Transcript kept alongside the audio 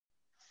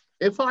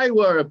If I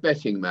were a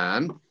betting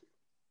man,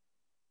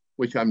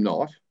 which I'm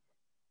not,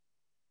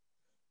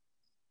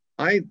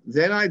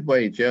 then I'd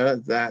wager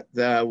that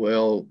there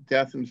will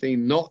definitely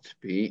not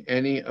be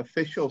any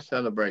official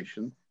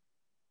celebration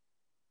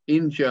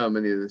in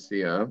Germany this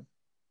year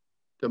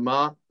to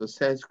mark the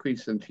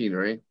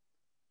sesquicentenary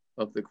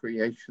of the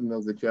creation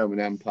of the German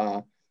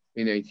Empire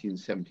in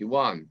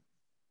 1871.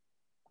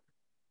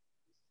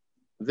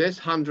 This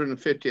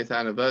 150th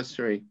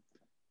anniversary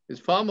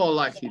is far more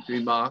likely to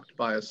be marked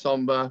by a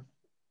somber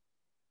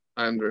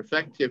and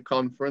reflective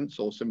conference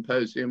or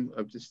symposium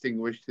of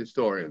distinguished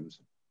historians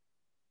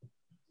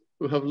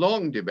who have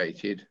long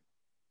debated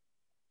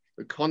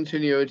the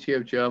continuity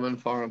of German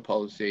foreign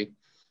policy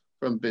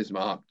from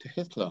Bismarck to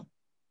Hitler.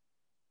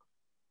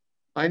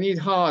 I need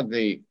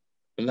hardly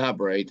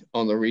elaborate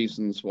on the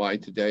reasons why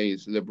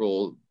today's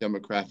liberal,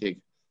 democratic,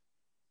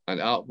 and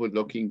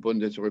outward-looking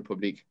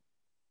Bundesrepublik,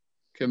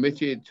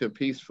 committed to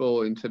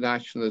peaceful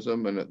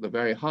internationalism and at the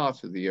very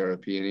heart of the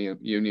European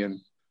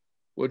Union,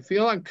 would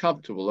feel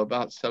uncomfortable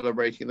about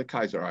celebrating the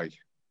Kaiserreich,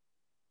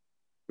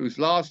 whose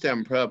last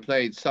emperor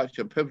played such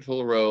a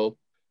pivotal role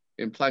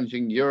in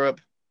plunging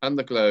Europe and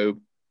the globe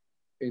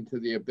into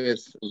the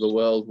abyss of the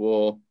World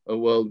War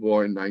in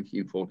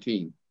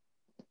 1914.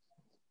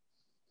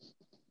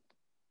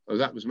 Oh,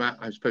 that was map.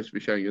 I was supposed to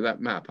be showing you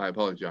that map. I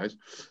apologize.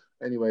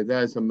 Anyway,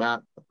 there's a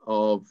map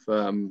of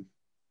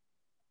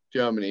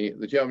Germany,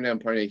 the German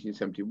Empire in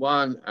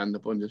 1871 and the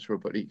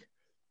Bundesrepublik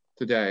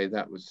today.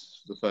 That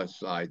was the first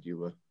slide you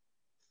were.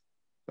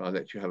 I'll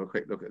let you have a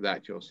quick look at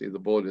that. You'll see the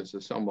borders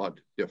are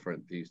somewhat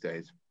different these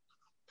days.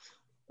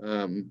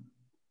 To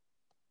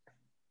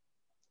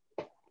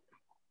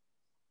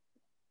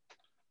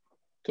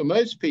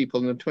most people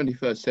in the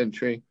 21st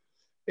century,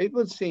 it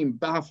would seem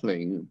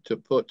baffling to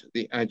put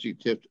the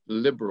adjective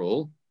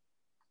liberal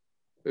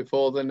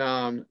before the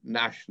noun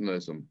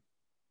nationalism.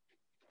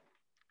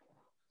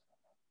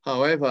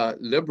 However,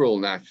 liberal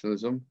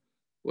nationalism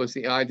was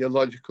the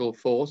ideological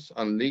force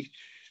unleashed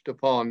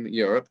upon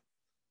Europe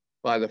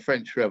by the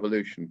French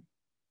Revolution,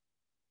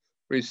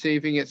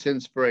 receiving its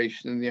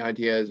inspiration in the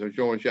ideas of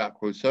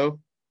Jean-Jacques Rousseau.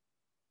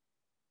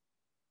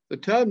 The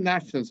term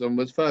nationalism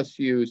was first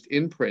used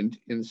in print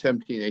in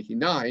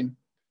 1789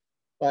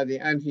 by the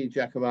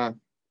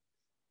anti-Jacobin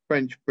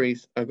French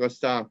priest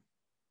Augustin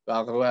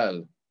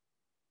Barruel.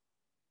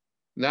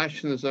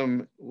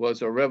 Nationalism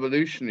was a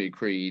revolutionary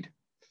creed,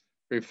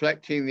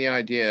 reflecting the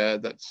idea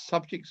that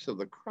subjects of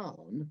the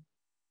crown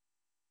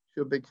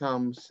should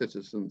become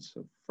citizens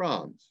of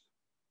France.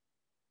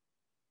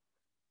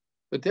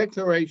 The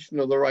Declaration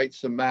of the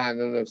Rights of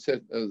Man and of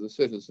the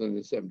Citizen in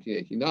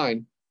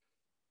 1789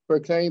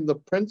 proclaimed the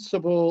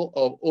principle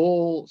of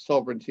all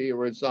sovereignty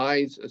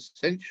resides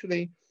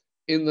essentially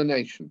in the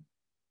nation.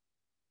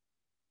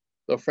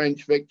 The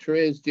French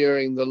victories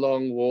during the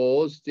long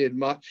wars did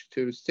much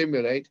to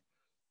stimulate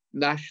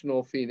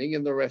national feeling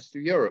in the rest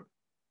of Europe.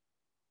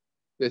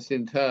 This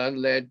in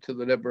turn led to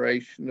the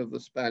liberation of the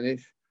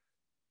Spanish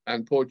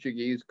and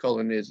Portuguese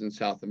colonies in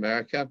South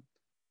America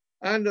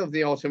and of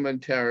the Ottoman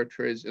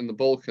territories in the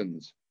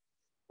Balkans,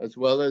 as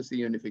well as the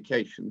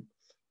unification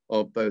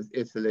of both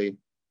Italy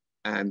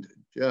and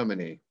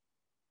Germany.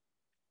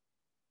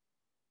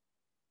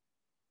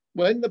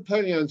 When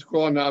Napoleon's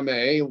Grande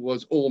Armée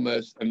was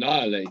almost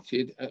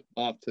annihilated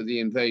after the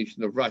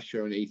invasion of Russia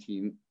in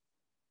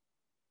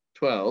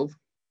 1812,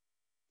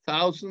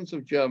 thousands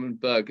of German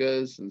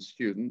burghers and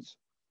students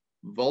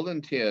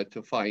volunteered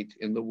to fight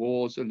in the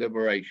wars of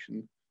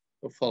liberation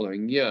the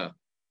following year.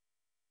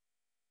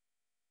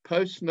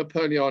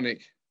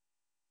 Post-Napoleonic,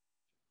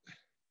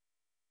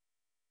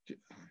 I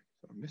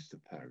missed a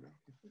paragraph.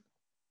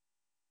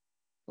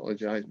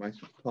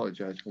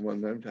 Apologize for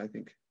one moment, I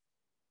think.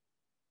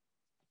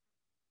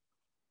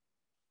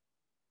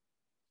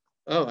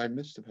 Oh, I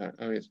missed a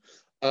paragraph.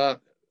 Oh, yes.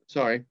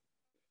 Sorry.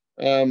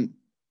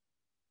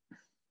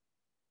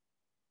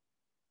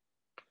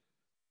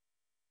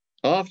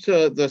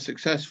 After the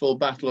successful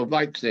Battle of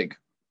Leipzig,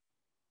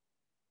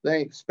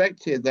 they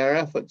expected their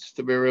efforts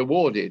to be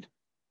rewarded.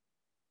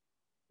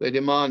 They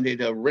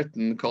demanded a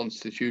written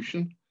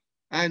constitution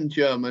and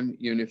German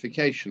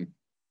unification.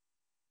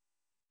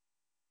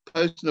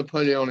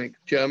 Post-Napoleonic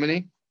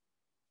Germany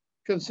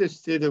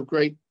consisted of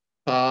great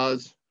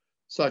powers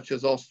such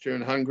as Austria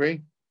and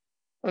Hungary,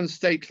 and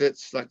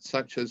statelets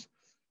such as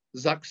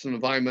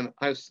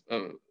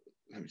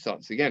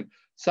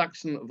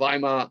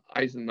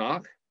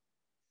Sachsen-Weimar-Eisenach.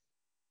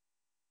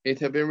 It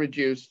had been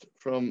reduced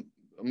from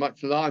a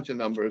much larger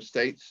number of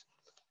states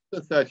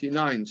to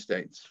 39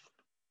 states.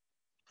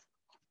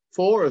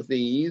 4 of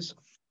these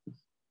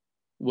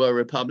were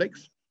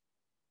republics,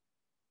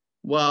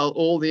 while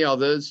all the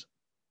others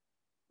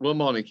were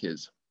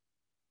monarchies.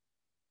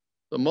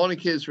 The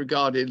monarchies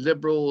regarded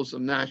liberals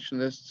and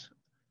nationalists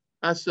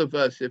as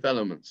subversive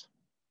elements.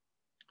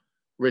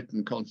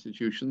 Written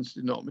constitutions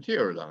did not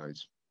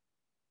materialize,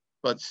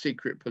 but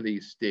secret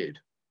police did.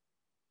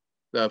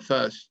 Their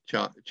first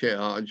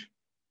charge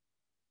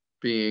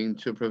being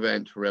to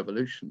prevent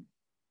revolution.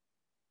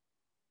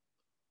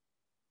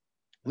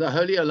 The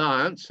Holy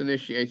Alliance,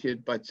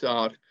 initiated by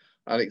Tsar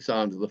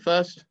Alexander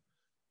I,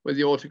 with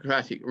the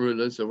autocratic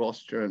rulers of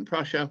Austria and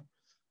Prussia,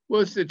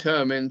 was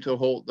determined to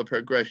halt the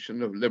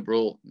progression of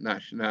liberal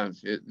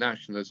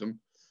nationalism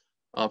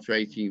after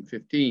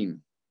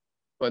 1815,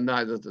 but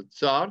neither the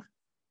Tsar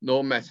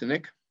nor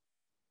Metternich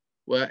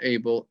were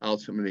able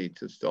ultimately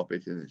to stop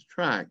it in its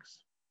tracks.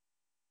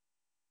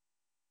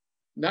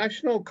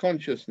 National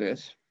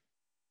consciousness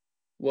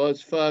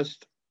was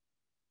first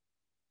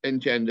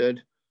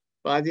engendered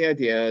by the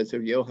ideas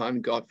of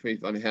Johann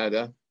Gottfried von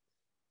Herder.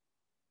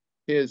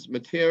 His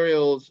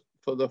Materials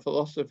for the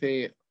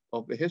Philosophy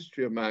of the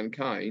History of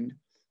Mankind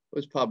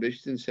was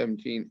published in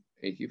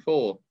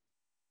 1784.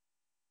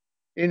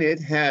 In it,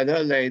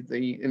 Herder laid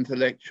the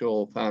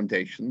intellectual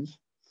foundations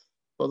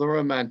for the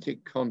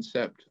romantic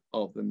concept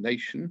of the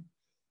nation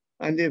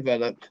and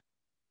developed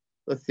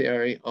the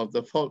theory of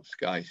the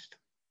Volksgeist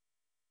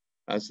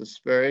as the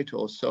spirit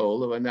or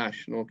soul of a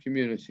national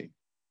community.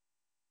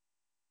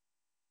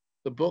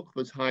 The book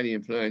was highly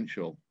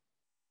influential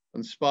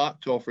and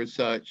sparked off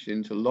research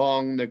into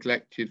long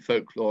neglected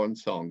folklore and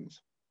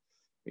songs,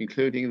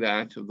 including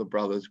that of the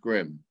Brothers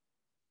Grimm.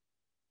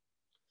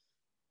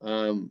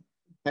 Can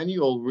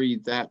you all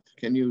read that?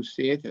 Can you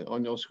see it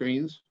on your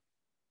screens?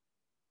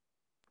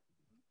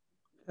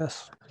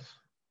 Yes.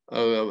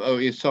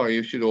 Oh, sorry,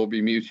 you should all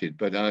be muted,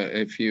 but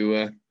if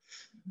you,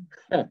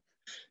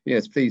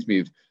 yes, please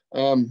mute.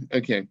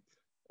 Okay,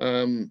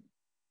 I'll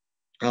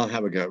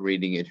have a go at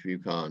reading it if you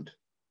can't.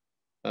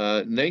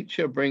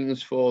 Nature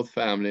brings forth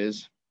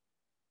families.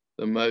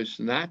 The most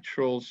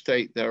natural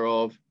state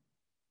thereof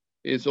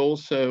is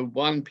also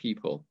one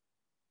people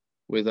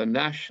with a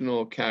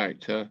national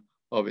character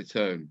of its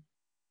own.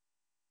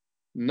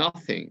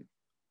 Nothing,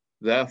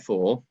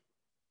 therefore,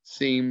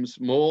 seems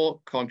more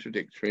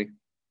contradictory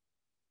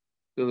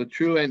to the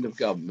true end of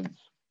government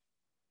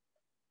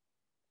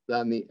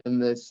than the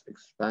endless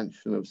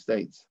expansion of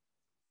states,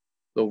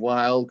 the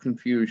wild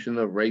confusion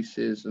of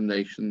races and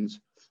nations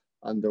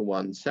under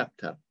one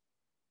scepter.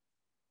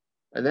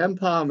 An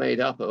empire made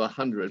up of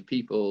 100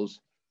 peoples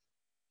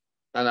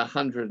and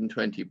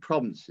 120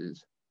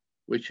 provinces,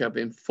 which have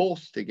been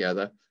forced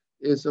together,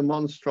 is a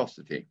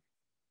monstrosity,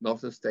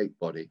 not a state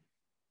body.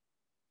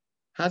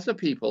 Has a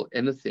people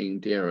anything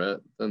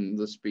dearer than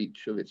the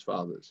speech of its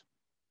fathers?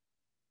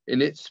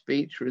 In its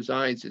speech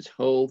resides its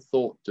whole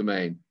thought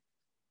domain,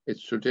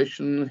 its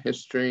tradition,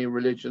 history,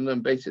 religion,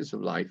 and basis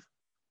of life,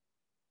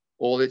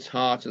 all its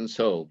heart and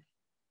soul.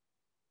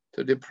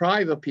 To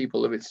deprive a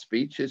people of its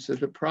speech is to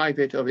deprive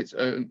it of its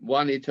own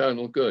one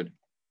eternal good.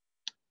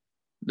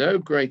 No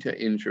greater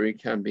injury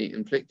can be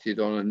inflicted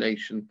on a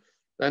nation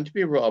than to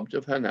be robbed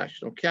of her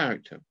national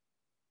character,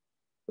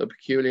 the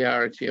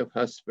peculiarity of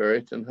her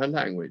spirit and her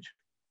language.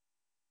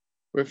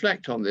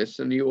 Reflect on this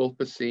and you will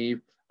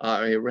perceive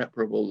our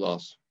irreparable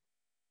loss.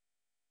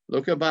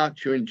 Look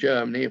about you in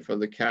Germany for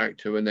the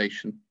character of a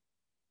nation,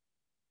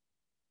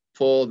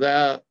 for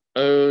their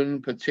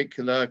own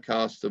particular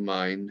cast of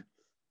mind,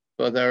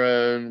 for their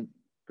own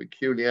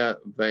peculiar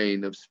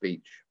vein of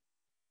speech.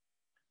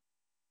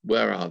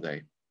 Where are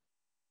they?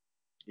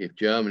 If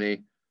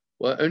Germany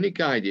were only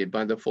guided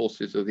by the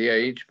forces of the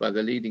age, by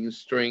the leading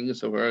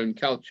strings of her own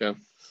culture,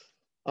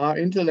 our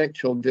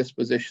intellectual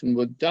disposition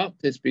would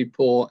doubtless be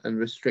poor and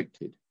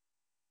restricted,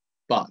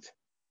 but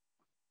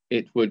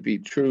it would be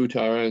true to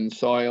our own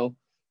soil,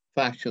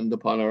 fashioned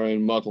upon our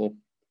own model,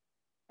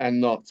 and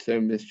not so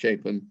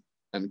misshapen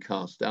and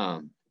cast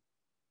down.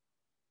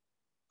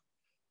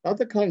 At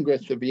the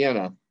Congress of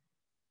Vienna,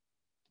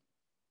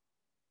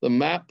 the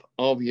map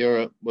of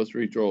Europe was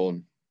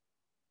redrawn.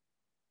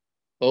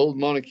 Old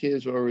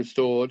monarchies were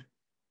restored,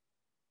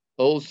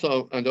 old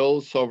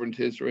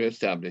sovereignties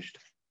re-established.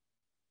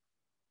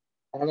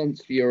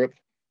 Balanced Europe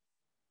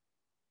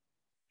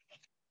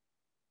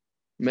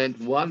meant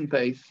one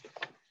based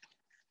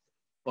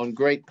on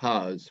great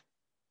powers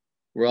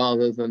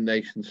rather than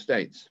nation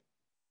states.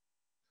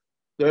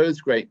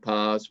 Those great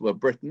powers were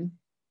Britain,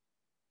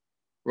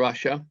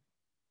 Russia,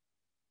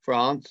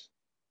 France,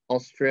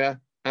 Austria,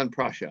 and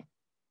Prussia.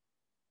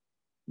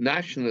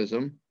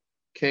 Nationalism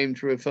came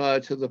to refer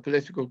to the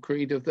political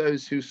creed of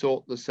those who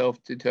sought the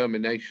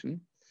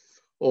self-determination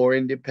or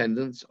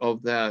independence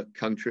of their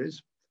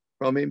countries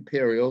from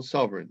imperial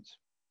sovereigns.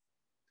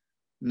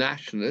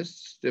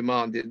 Nationalists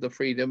demanded the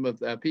freedom of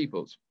their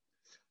peoples,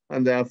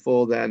 and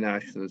therefore their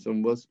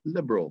nationalism was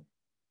liberal.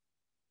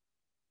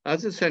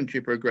 As the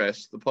century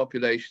progressed, the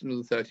population of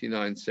the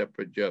 39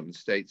 separate German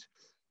states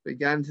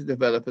began to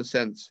develop a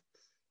sense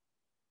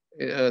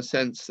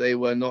they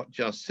were not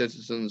just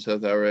citizens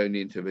of their own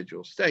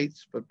individual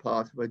states, but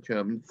part of a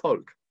German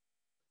folk,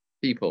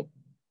 people.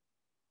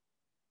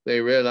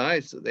 They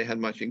realized that they had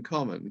much in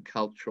common.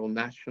 Cultural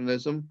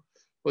nationalism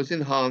was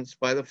enhanced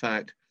by the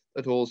fact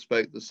that all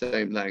spoke the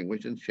same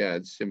language and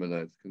shared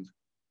similar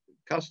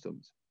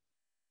customs.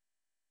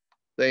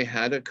 They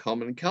had a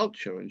common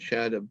culture and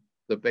shared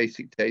the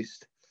basic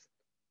taste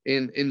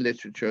in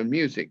literature and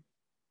music.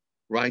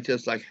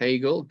 Writers like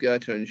Hegel,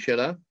 Goethe, and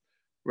Schiller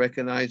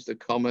recognized the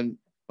common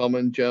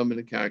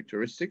German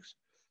characteristics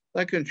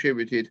that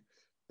contributed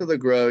to the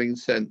growing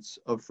sense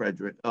of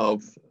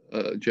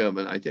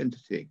German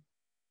identity.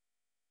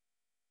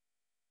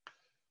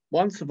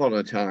 Once upon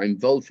a time,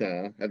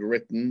 Voltaire had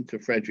written to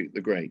Frederick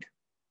the Great,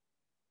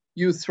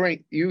 you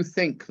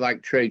think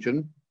like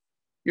Trajan,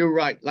 you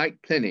write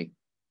like Pliny,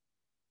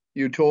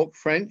 you talk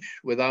French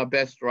with our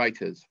best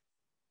writers.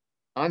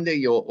 Under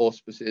your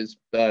auspices,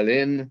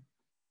 Berlin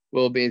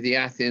will be the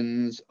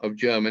Athens of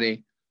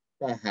Germany,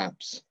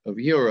 perhaps of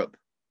Europe.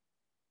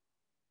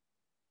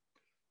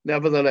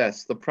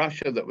 Nevertheless, the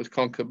Prussia that was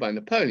conquered by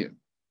Napoleon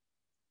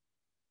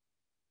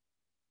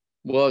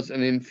was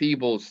an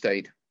enfeebled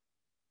state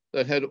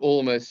that had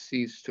almost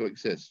ceased to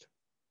exist,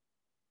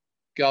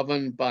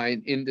 governed by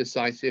an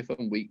indecisive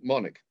and weak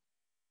monarch.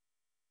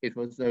 It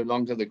was no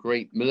longer the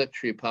great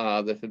military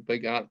power that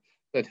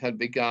had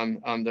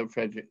become under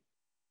Frederick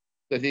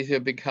the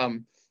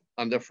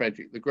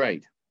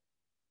Great.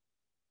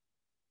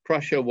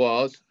 Prussia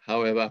was,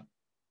 however,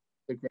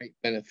 the great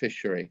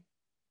beneficiary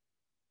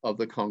of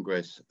the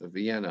Congress of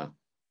Vienna.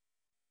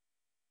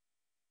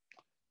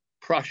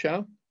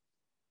 Prussia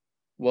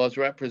was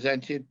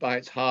represented by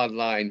its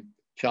hardline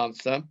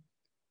Chancellor,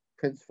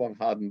 Prince von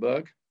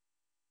Hardenberg.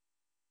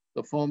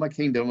 The former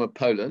Kingdom of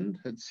Poland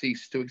had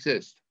ceased to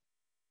exist.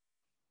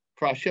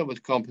 Prussia was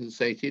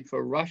compensated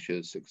for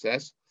Russia's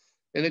success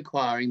in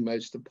acquiring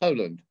most of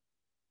Poland.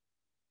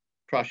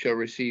 Prussia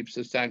received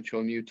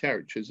substantial new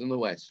territories in the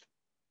West.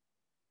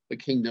 The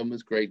kingdom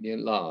was greatly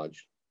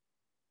enlarged.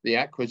 The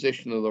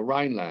acquisition of the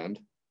Rhineland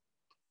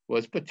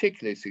was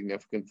particularly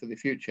significant for the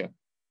future,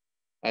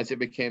 as it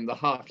became the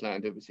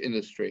heartland of its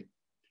industry,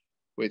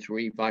 which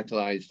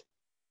revitalized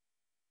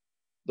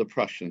the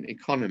Prussian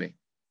economy.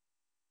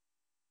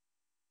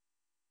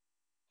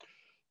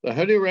 The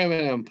Holy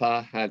Roman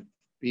Empire had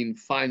been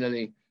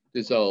finally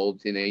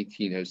dissolved in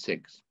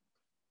 1806,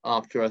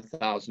 after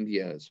 1,000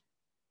 years.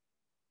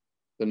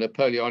 The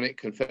Napoleonic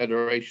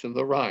Confederation of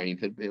the Rhine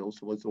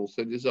was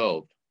also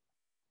dissolved.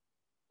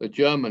 The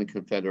German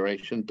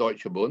Confederation,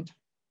 Deutschen,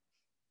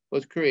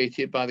 was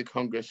created by the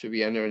Congress of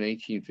Vienna in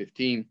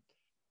 1815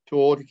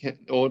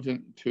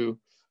 to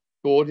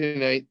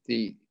coordinate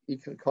the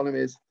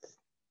economies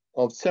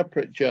of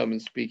separate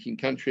German-speaking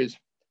countries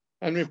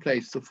and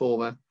replace the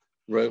former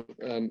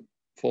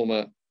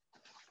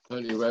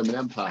Holy Roman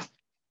Empire.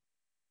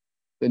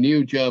 The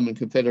new German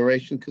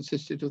Confederation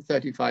consisted of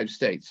 35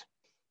 states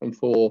and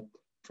 4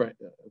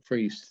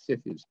 free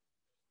cities.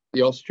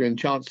 The Austrian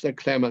Chancellor,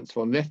 Clemens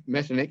von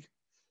Metternich,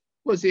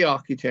 was the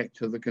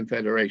architect of the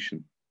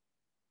Confederation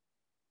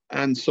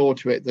and saw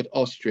to it that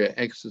Austria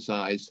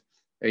exercised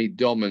a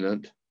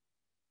dominant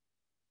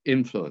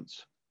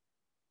influence.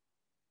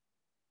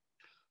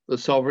 The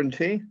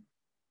sovereignty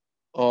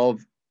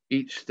of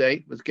each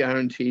state was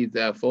guaranteed,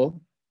 therefore.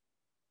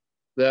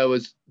 There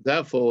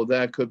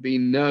could be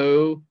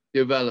no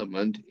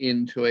development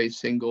into a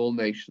single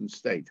nation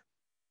state.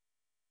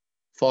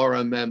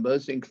 Foreign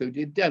members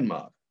included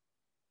Denmark,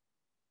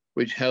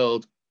 which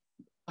held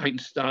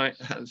Holstein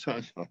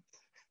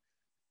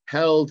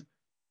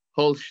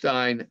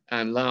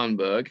and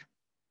Lauenburg,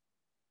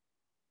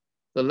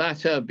 the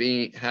latter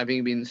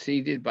having been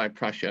ceded by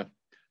Prussia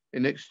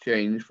in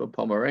exchange for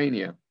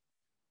Pomerania.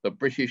 The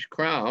British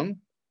Crown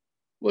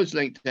was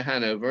linked to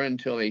Hanover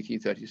until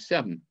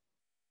 1837,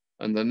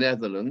 and the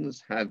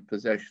Netherlands had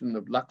possession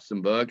of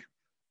Luxembourg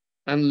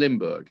and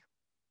Limburg.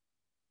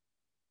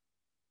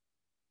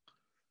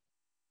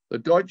 The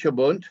Deutsche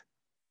Bund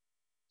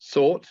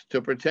sought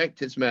to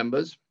protect its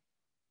members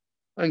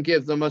and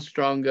give them a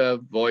stronger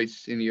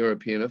voice in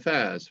European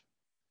affairs.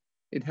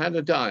 It had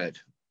a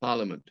Diet,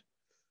 Parliament,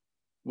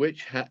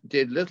 which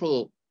did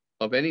little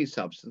of any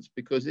substance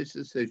because its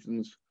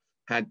decisions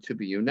had to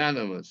be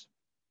unanimous.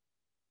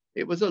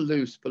 It was a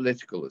loose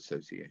political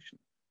association,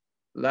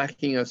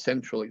 lacking a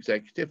central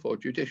executive or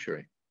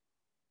judiciary.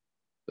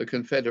 The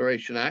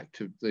Confederation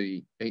Act of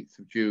the 8th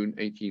of June,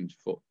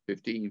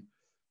 1815,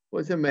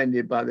 was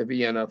amended by the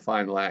Vienna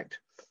Final Act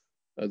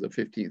of the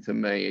 15th of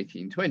May,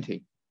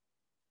 1820,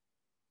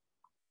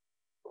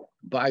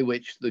 by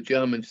which the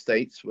German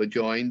states were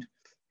joined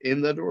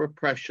in the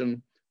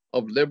repression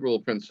of liberal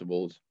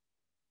principles,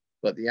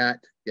 but the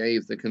act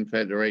gave the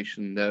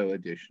Confederation no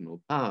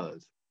additional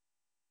powers.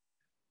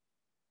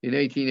 In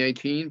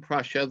 1818,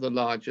 Prussia, the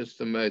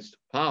largest and most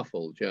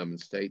powerful German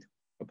state,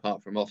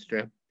 apart from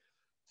Austria,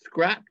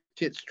 scrapped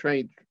its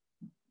trade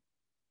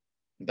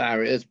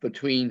barriers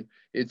between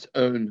its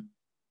own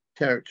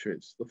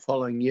territories. The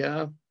following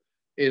year,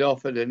 it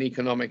offered an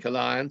economic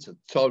alliance at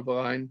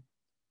Zollverein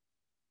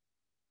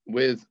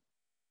with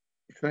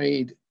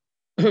trade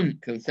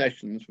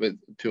concessions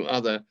to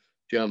other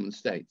German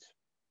states.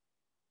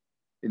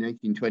 In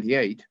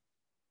 1828,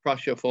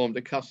 Prussia formed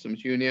a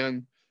customs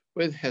union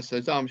with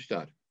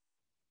Hesse-Darmstadt.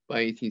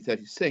 By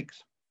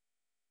 1836,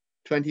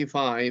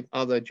 25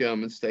 other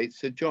German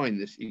states had joined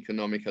this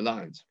economic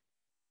alliance.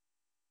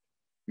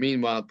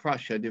 Meanwhile,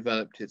 Prussia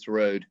developed its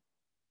road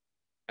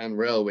and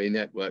railway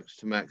networks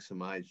to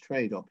maximize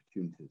trade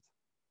opportunities.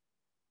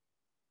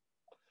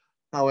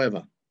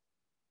 However,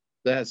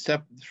 There are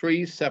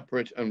three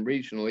separate and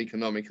regional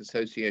economic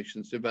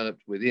associations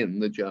developed within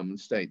the German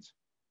states.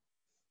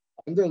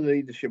 Under the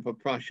leadership of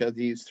Prussia,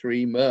 these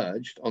three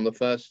merged on the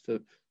 1st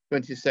to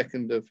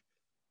 22nd of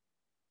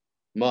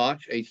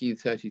March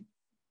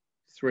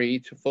 1833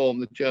 to form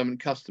the German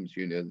Customs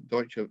Union,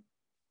 Deutsche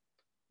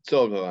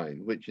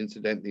Zollverein, which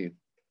incidentally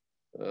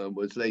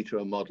was later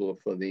a model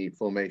for the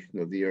formation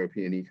of the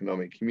European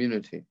Economic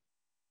Community.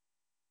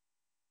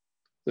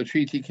 The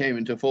treaty came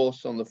into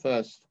force on the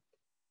 1st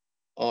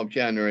of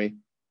January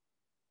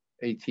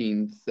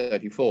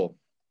 1834.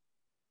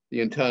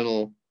 The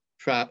internal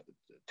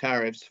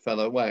tariffs fell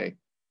away,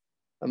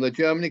 and the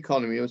German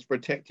economy was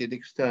protected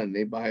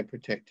externally by a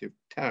protective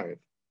tariff.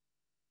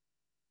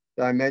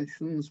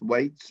 Dimensions,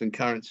 weights, and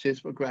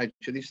currencies were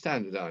gradually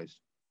standardized.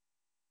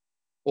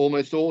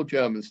 Almost all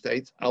German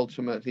states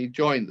ultimately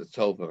joined the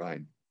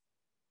Zollverein.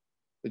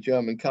 The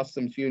German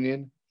Customs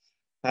Union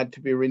had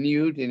to be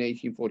renewed in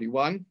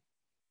 1841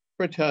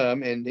 for a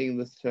term ending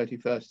the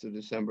 31st of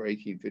December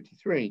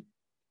 1853.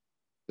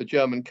 The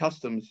German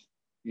Customs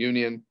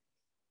Union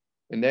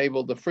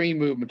enabled the free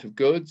movement of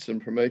goods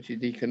and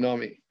promoted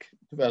economic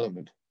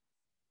development.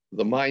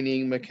 The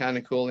mining,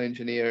 mechanical,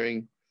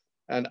 engineering,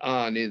 and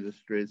iron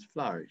industries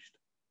flourished.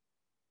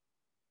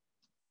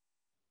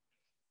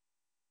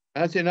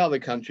 As in other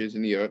countries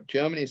in Europe,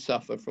 Germany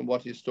suffered from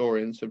what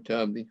historians have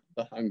termed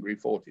the Hungry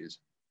 40s.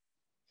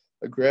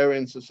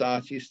 Agrarian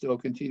society still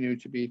continued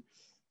to be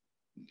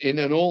in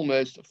an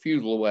almost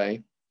feudal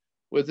way,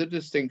 with a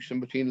distinction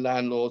between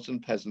landlords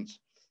and peasants,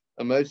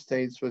 and most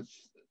states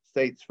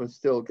were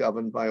still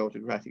governed by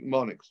autocratic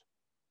monarchs.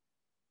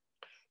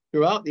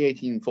 Throughout the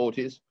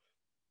 1840s,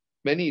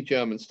 many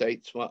German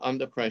states were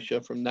under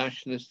pressure from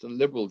nationalist and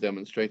liberal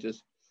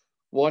demonstrators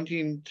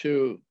wanting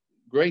to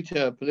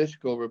greater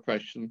political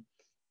repression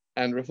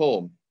and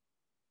reform.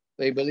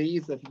 They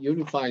believed that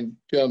unifying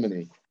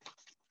Germany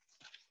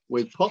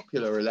with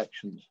popular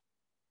elections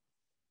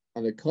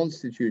and a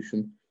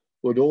constitution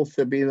would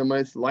also be the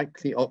most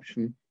likely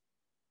option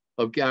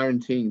of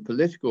guaranteeing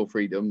political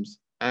freedoms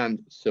and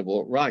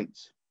civil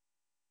rights.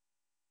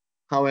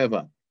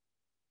 However,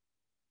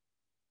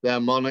 their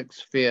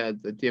monarchs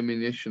feared the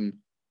diminution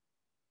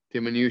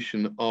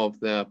of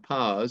their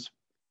powers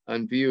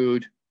and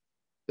viewed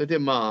the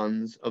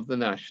demands of the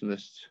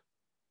nationalists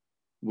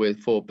with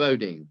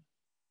foreboding.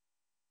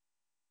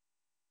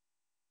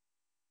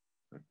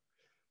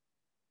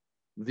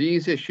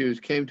 These issues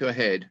came to a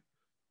head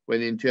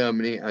when in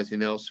Germany, as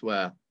in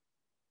elsewhere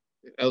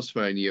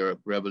in Europe,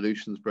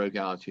 revolutions broke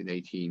out in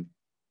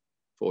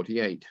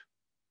 1848.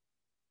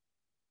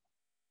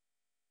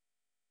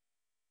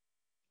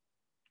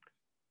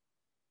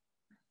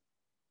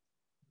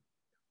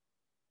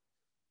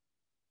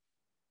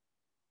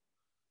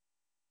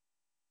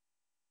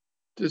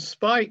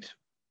 Despite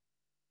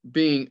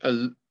being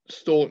a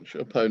staunch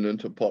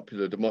opponent of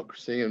popular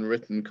democracy and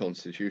written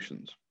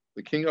constitutions,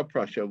 the King of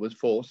Prussia was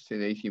forced in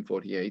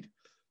 1848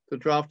 to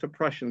draft a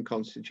Prussian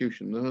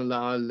constitution and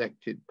allow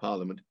elected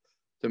parliament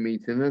to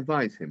meet and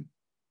advise him.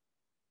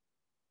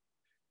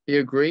 He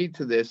agreed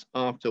to this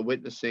after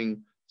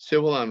witnessing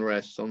civil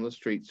unrest on the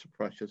streets of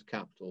Prussia's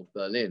capital,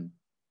 Berlin.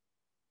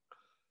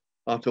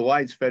 After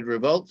widespread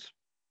revolts,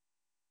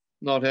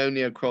 not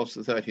only across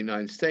the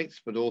 39 states,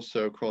 but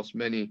also across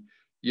many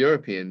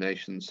European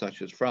nations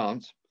such as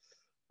France,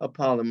 a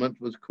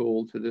parliament was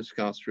called to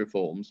discuss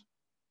reforms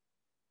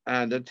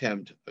and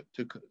attempt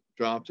to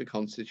draft a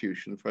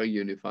constitution for a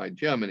unified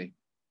Germany.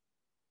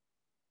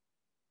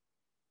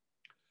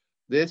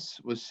 This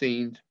was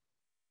seen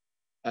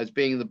as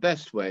being the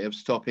best way of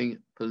stopping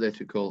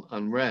political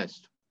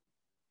unrest.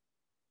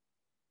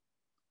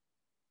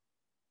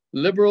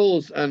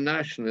 Liberals and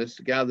nationalists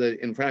gathered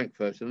in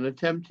Frankfurt and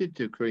attempted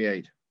to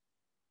create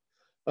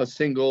a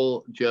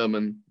single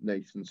German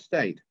nation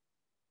state.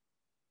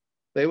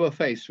 They were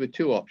faced with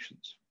two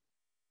options.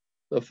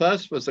 The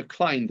first was a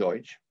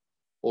Kleindeutsch,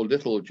 or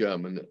Little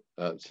German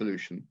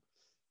solution,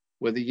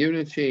 with the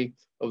unity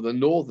of the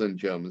northern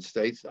German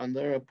states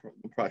under a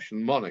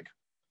Prussian monarch.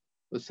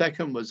 The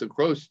second was a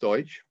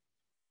Großdeutsch,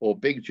 or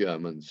Big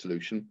German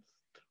solution,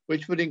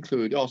 which would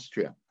include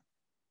Austria.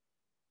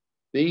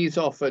 These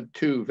offered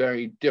two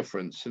very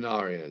different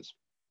scenarios.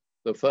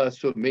 The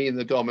first would mean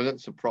the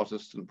dominance of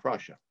Protestant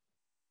Prussia,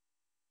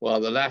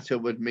 while the latter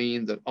would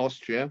mean that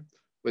Austria,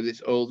 with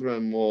its older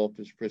and more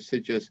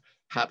prestigious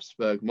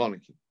Habsburg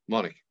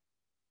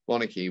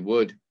monarchy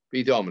would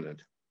be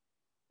dominant.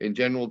 In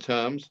general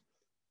terms,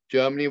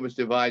 Germany was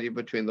divided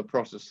between the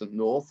Protestant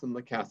North and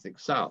the Catholic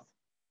South.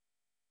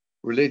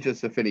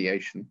 Religious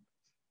affiliation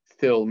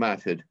still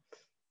mattered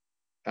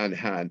and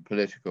had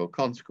political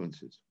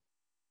consequences.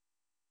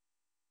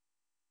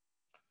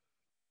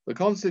 The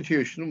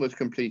Constitution was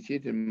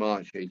completed in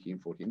March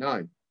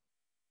 1849.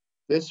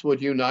 This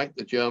would unite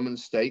the German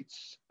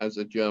states as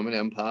a German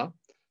empire,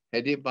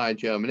 headed by a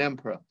German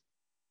emperor.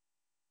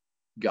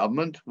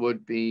 Government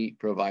would be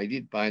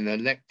provided by an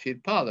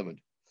elected parliament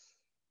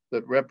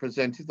that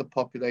represented the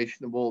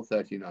population of all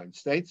 39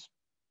 states.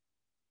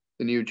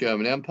 The new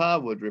German empire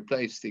would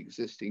replace the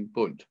existing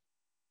Bund.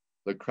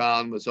 the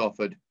crown was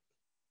offered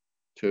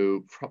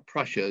to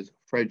Prussia's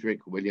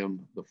Frederick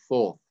William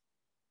IV.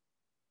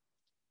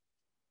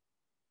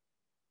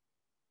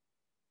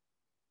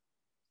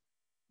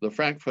 The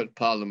Frankfurt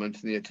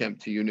Parliament, in the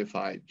attempt to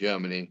unify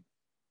Germany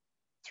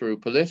through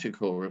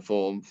political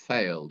reform,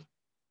 failed.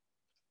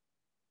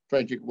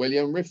 Frederick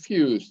William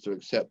refused to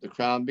accept the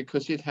crown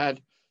because it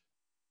had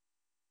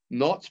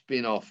not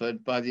been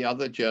offered by the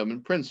other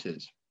German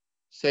princes,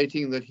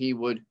 stating that he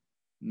would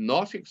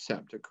not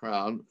accept a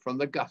crown from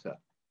the gutter.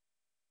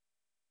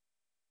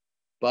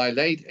 By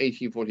late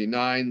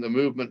 1849, the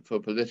movement for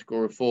political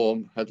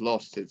reform had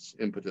lost its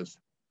impetus,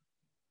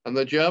 and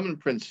the German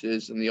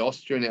princes and the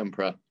Austrian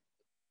emperor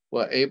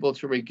were able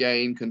to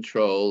regain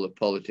control of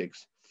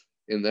politics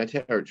in their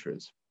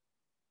territories.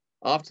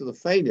 After the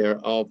failure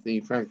of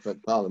the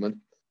Frankfurt Parliament,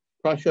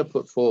 Prussia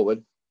put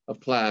forward a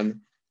plan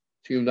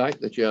to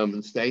unite the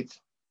German states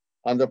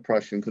under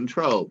Prussian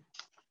control.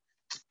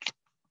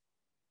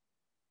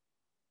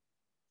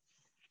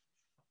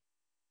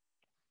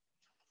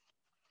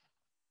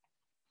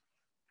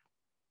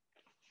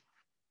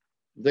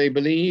 They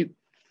believe,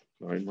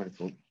 sorry, my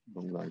fault,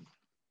 wrong line.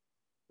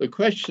 The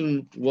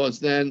question was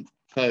then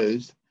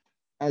posed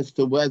as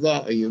to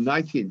whether a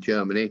united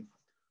Germany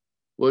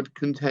would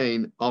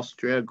contain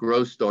Austria,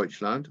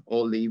 Großdeutschland,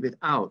 or leave it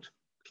out,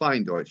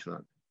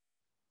 Kleindeutschland.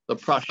 The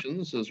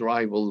Prussians, as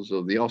rivals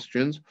of the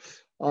Austrians,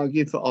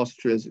 argued for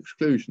Austria's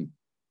exclusion.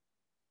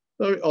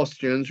 The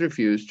Austrians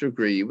refused to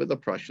agree with the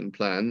Prussian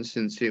plan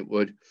since it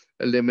would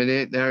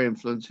eliminate their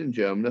influence in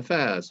German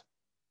affairs.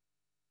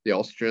 The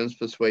Austrians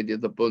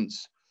persuaded the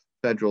Bund's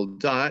Federal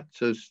Diet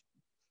to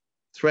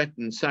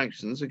threaten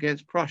sanctions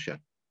against Prussia.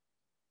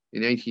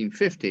 In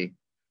 1850,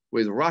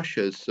 with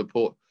Russia's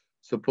supporting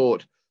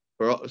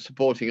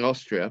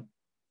Austria,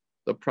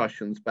 the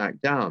Prussians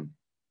backed down.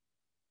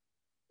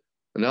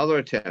 Another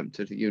attempt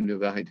to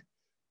unify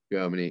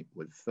Germany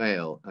would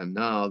fail, and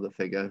now the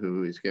figure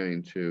who is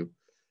going to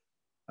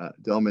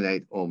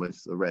dominate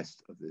almost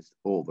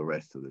all the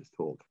rest of this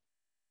talk.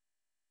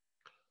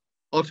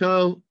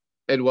 Otto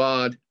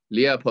Eduard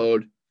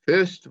Leopold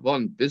Fürst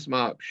von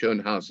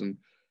Bismarck-Schönhausen,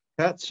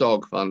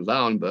 Herzog von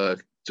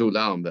Lauenburg zu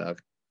Lauenburg,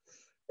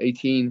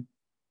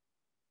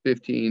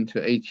 1815 to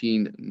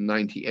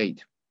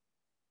 1898,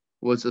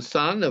 was the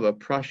son of a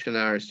Prussian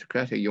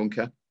aristocrat, a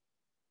Junker,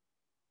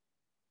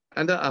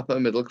 and an upper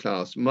middle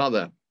class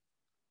mother.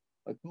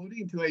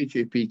 According to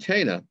H.P.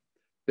 Taylor,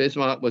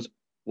 Bismarck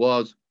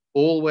was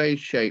always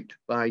shaped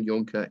by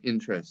Junker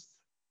interests.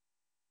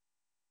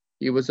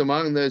 He was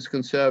among those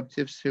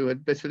conservatives who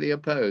had bitterly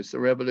opposed the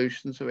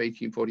revolutions of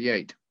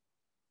 1848.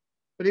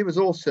 But he was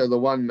also the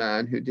one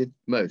man who did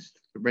most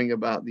to bring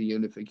about the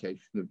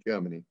unification of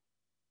Germany.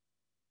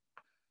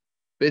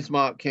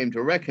 Bismarck came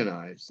to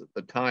recognize that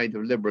the tide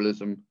of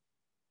liberalism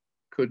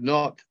could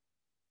not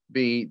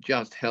be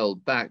just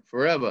held back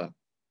forever.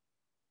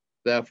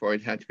 Therefore,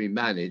 it had to be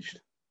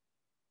managed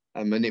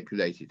and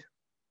manipulated.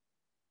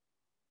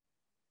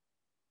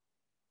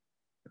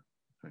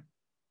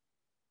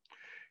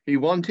 He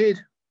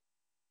wanted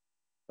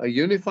a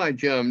unified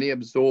Germany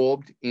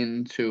absorbed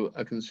into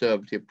a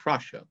conservative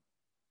Prussia,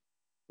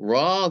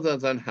 rather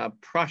than have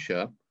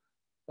Prussia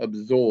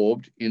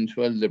absorbed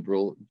into a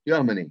liberal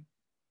Germany.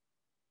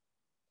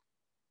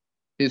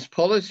 His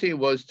policy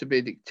was to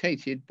be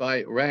dictated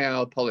by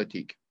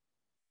Realpolitik,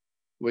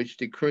 which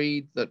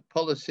decreed that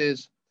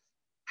policies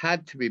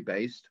had to be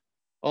based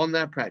on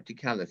their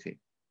practicality.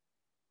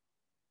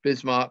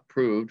 Bismarck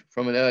proved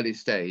from an early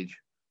stage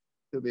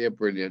to be a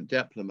brilliant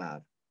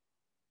diplomat.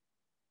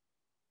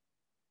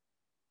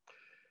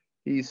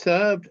 He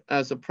served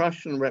as a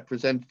Prussian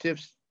representative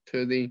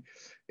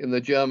in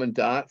the German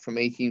Diet from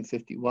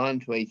 1851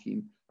 to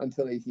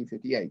until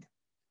 1858,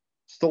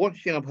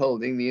 staunchly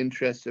upholding the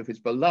interests of his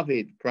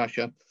beloved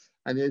Prussia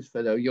and his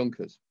fellow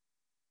Junkers.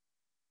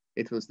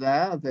 It was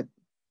there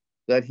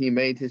that he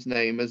made his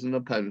name as an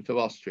opponent of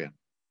Austria.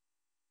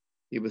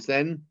 He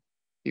then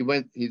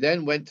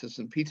went to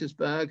St.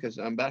 Petersburg as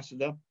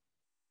ambassador,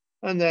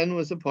 and then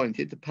was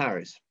appointed to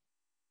Paris.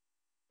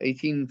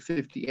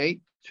 1858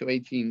 to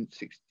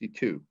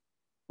 1862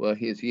 were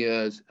his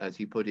years, as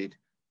he put it,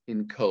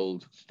 in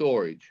cold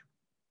storage.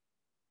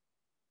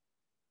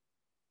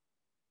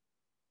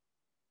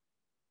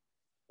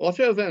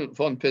 Otto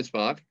von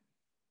Bismarck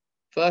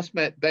first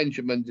met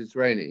Benjamin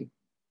Disraeli,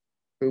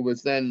 who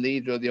was then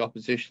leader of the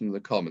opposition in the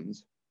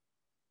Commons,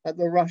 at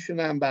the Russian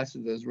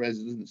ambassador's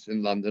residence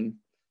in London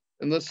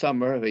in the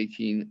summer of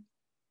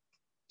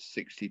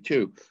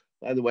 1862.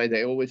 By the way,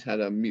 they always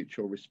had a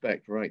mutual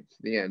respect right to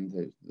the end,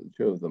 the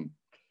two of them.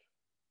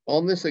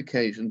 On this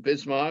occasion,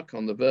 Bismarck,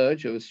 on the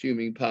verge of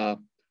assuming power,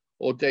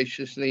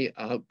 audaciously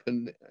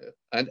and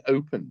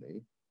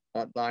openly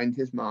outlined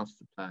his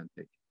master plan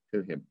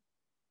to him.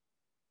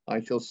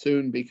 I shall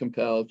soon be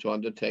compelled to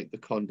undertake the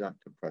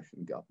conduct of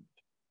Prussian government.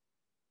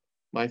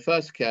 My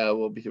first care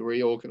will be to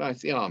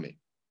reorganize the army,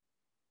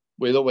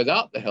 with or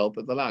without the help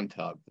of the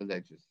Landtag, the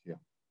legislature.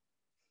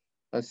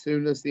 As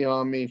soon as the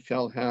army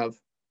shall have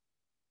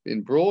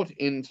been brought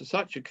into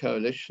such a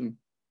coalition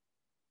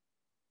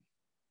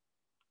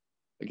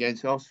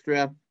against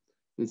Austria,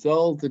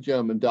 dissolve the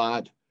German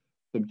Diet,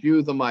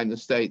 subdue the minor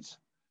states,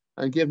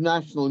 and give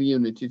national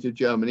unity to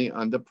Germany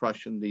under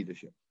Prussian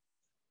leadership.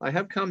 I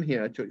have come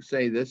here to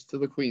say this to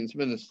the Queen's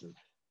ministers.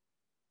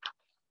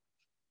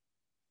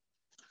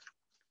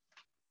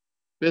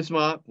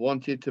 Bismarck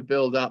wanted to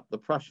build up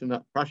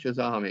Prussia's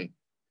army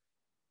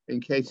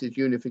in case his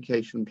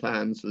unification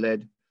plans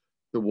led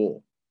to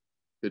war.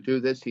 To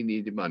do this, he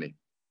needed money.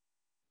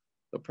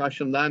 The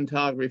Prussian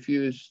Landtag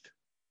refused,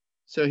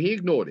 so he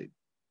ignored it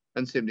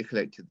and simply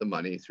collected the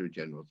money through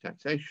general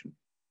taxation.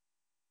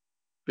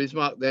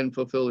 Bismarck then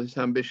fulfilled his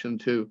ambition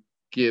to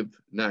give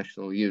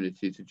national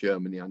unity to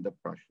Germany under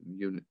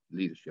Prussian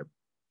leadership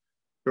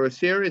through a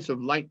series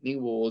of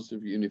lightning wars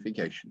of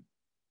unification.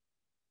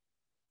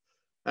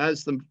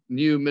 As the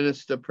new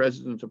minister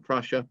president of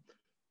Prussia,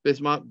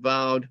 Bismarck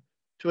vowed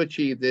to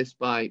achieve this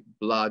by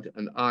blood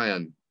and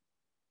iron.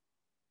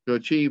 To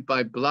achieve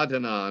by blood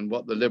and iron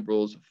what the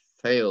liberals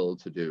failed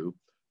to do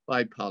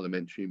by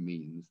parliamentary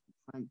means in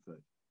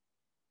Frankfurt.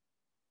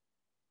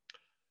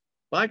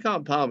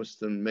 Viscount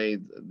Palmerston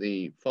made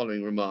the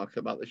following remark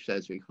about the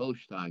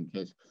Schleswig-Holstein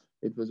case.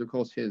 It was, of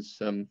course, his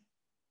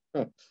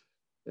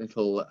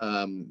little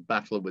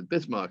battle with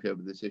Bismarck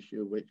over this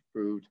issue, which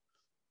proved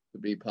to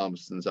be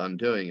Palmerston's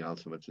undoing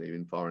ultimately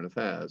in foreign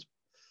affairs.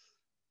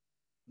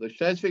 The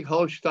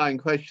Schleswig-Holstein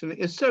question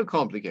is so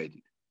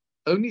complicated.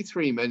 Only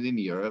 3 men in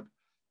Europe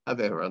have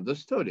ever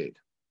understood it.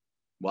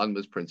 One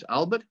was Prince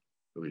Albert,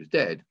 who is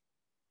dead.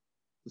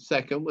 The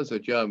second was a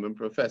German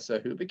professor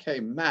who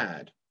became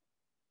mad.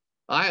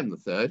 I am the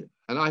third,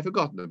 and I've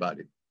forgotten about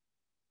it.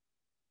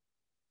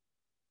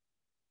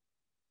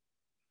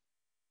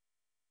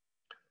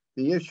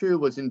 The issue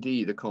was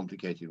indeed a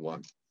complicated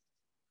one.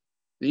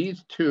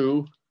 These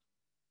two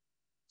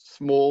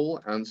small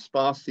and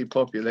sparsely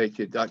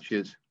populated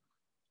duchies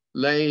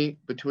lay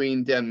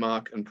between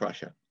Denmark and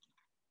Prussia.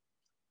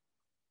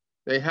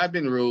 They had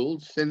been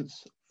ruled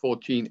since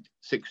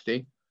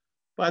 1460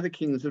 by the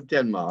kings of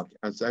Denmark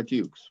as their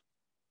dukes.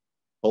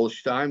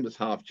 Holstein was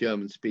half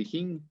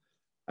German-speaking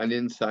and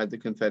inside the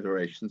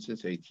Confederation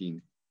since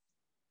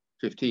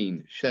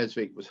 1815.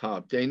 Schleswig was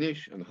half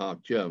Danish and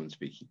half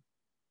German-speaking.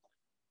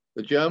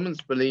 The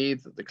Germans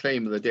believed that the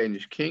claim of the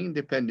Danish king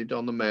depended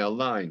on the male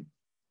line.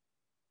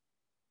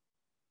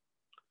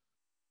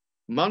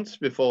 Months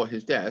before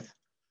his death,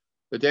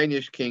 the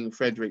Danish king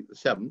Frederick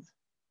VII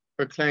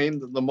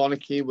proclaimed that the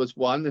monarchy was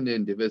one and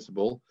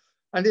indivisible,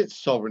 and its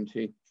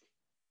sovereignty,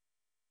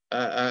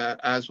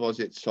 as was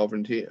its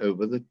sovereignty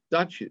over the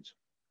duchies.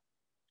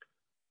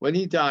 When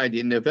he died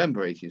in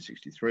November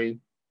 1863,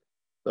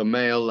 the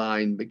male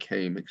line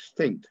became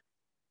extinct.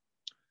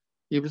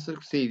 He was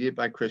succeeded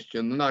by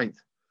Christian IX,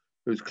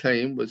 whose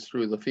claim was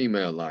through the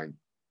female line.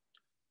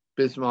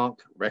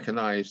 Bismarck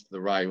recognized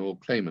the rival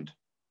claimant,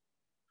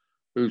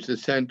 whose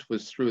descent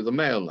was through the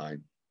male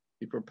line.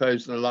 He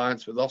proposed an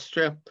alliance with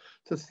Austria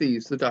to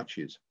seize the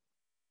duchies.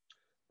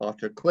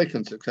 After a quick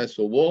and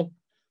successful war,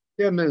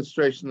 the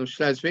administration of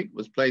Schleswig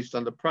was placed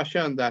under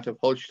Prussia and that of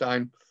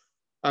Holstein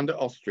under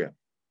Austria.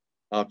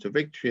 After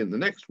victory in the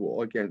next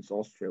war against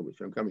Austria, which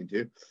I'm coming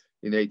to,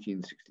 in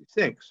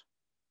 1866,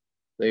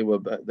 they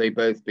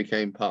both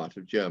became part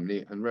of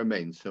Germany and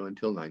remained so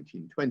until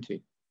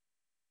 1920.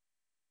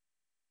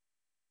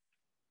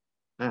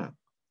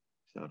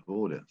 It's out of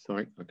order.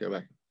 Sorry, I'll go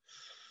back.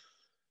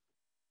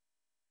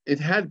 It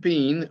had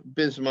been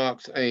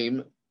Bismarck's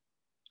aim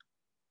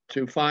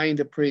to find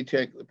a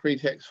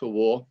pretext for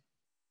war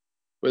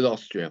with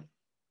Austria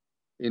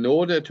in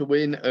order to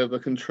win over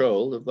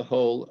control of the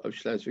whole of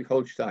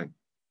Schleswig-Holstein.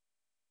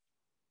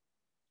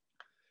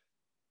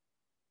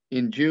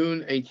 In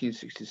June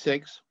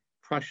 1866,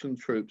 Prussian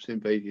troops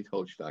invaded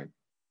Holstein.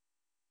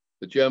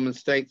 The German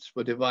states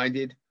were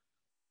divided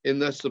in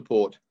their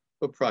support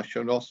for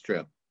Prussia and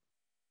Austria.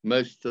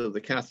 Most of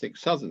the Catholic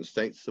southern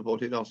states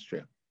supported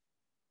Austria.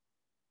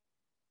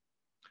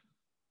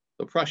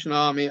 The Prussian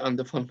army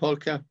under von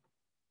Moltke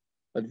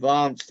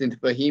advanced into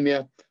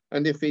Bohemia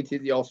and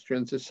defeated the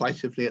Austrians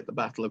decisively at the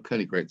Battle of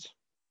Königgrätz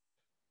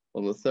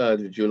on the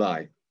 3rd of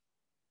July.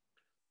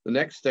 The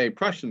next day,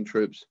 Prussian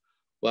troops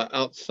were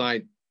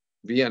outside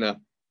Vienna,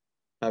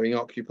 having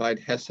occupied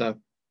Hesse,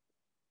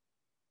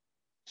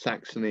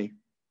 Saxony,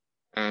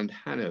 and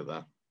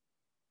Hanover.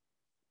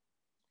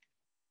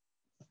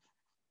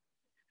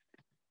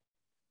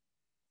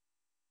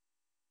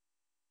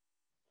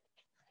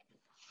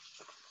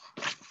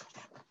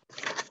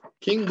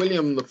 King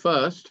William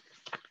I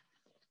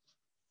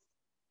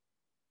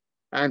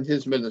and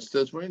his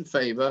ministers were in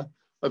favor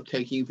of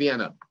taking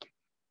Vienna.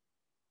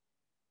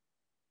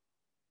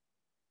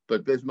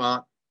 But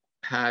Bismarck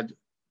had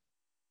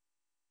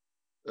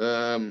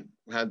the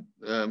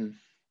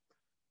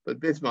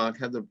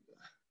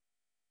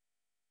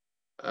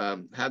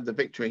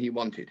victory he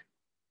wanted,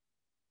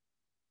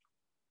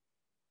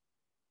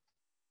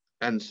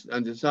 and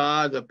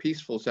desired a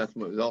peaceful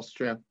settlement with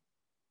Austria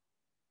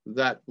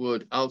that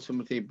would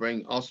ultimately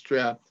bring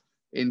Austria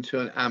into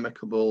an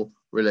amicable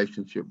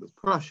relationship with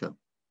Prussia.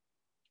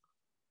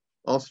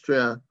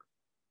 Austria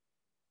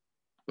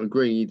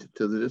agreed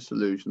to the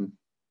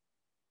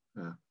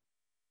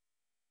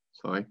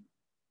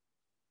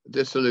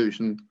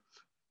dissolution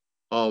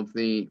of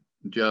the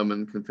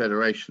German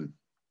Confederation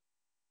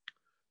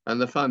and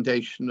the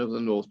foundation of the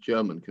North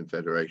German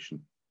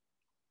Confederation.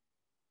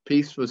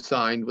 Peace was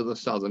signed with the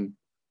southern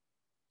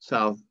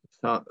states,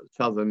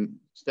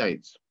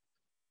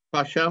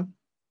 Prussia,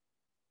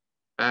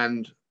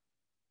 and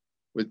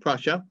with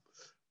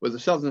the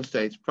southern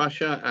states,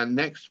 Prussia, and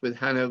next with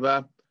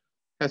Hanover,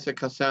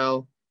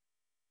 Hesse-Kassel,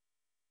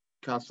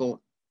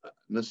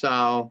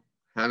 Nassau,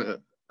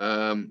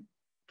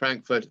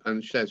 Frankfurt,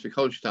 and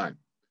Schleswig-Holstein.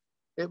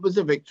 It was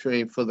a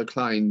victory for the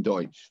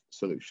Klein-Deutsch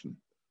solution.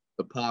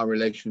 The power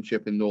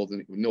relationship in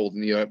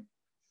Northern Europe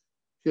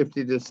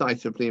shifted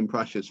decisively in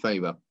Prussia's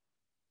favor,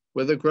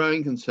 with a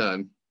growing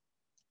concern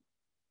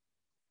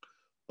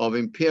of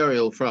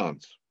Imperial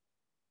France,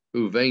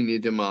 who vainly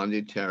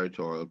demanded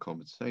territorial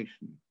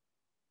compensation.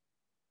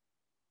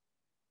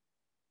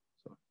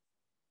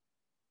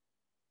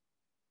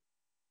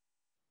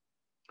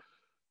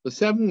 The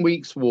 7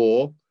 Weeks'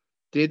 War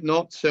did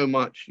not so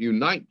much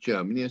unite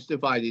Germany as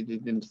divided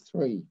it into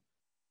 3.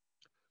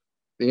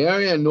 The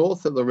area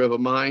north of the River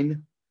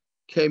Main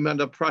came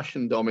under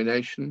Prussian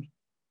domination,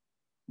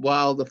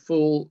 while the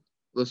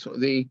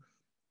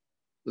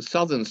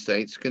southern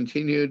states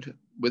continued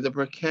with a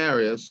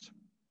precarious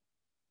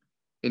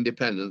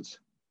independence,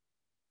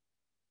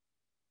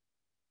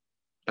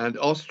 and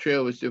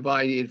Austria was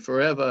divided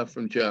forever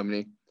from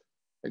Germany,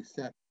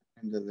 except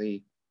under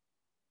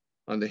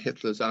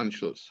Hitler's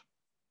Anschluss.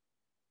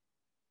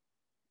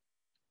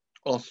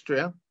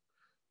 Austria,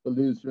 the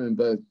loser in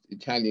both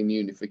Italian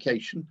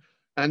unification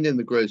and in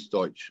the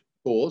Grossdeutsch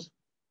cause,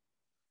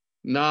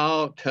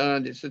 now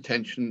turned its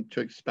attention to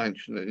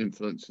expansion and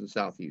influence in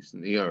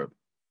southeastern Europe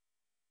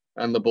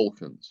and the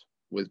Balkans,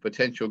 with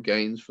potential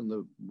gains from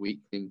the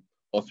weakening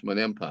Ottoman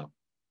Empire.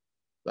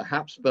 The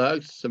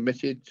Habsburgs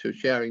submitted to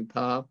sharing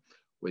power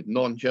with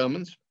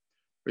non-Germans,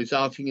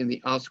 resulting in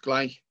the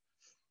Ausgleich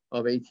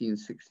of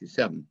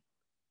 1867,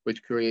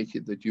 which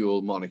created the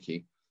dual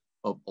monarchy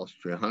of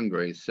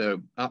Austria-Hungary.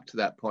 So up to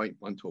that point,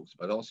 one talks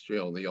about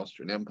Austria or the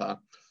Austrian Empire.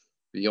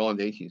 Beyond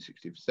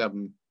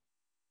 1867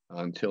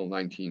 until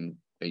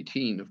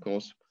 1918, of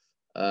course,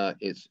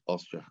 it's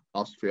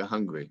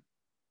Austria-Hungary.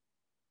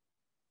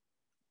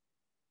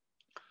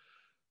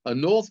 A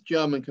North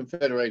German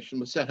Confederation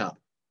was set up.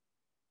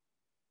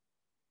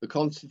 The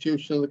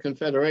constitution of the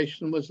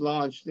Confederation was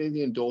largely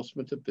the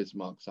endorsement of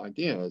Bismarck's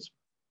ideas.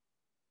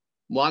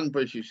 One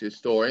British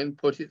historian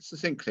put it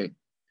succinctly: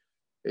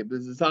 it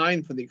was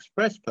designed for the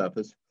express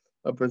purpose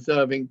of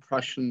preserving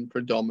Prussian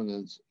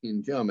predominance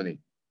in Germany.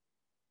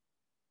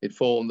 It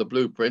formed the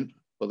blueprint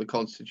for the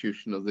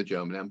constitution of the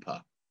German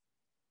Empire.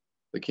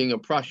 The King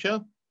of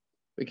Prussia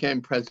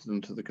became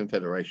president of the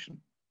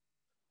Confederation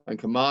and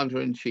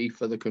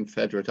commander-in-chief of the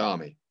Confederate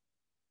Army.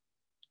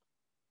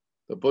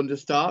 The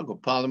Bundestag, or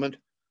Parliament,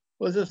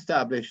 was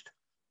established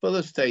for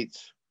the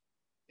states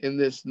in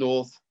this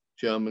North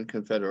German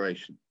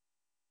Confederation.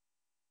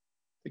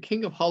 The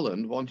King of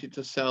Holland wanted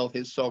to sell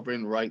his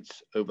sovereign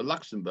rights over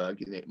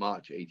Luxembourg in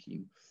March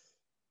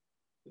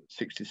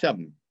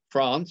 1867.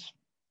 France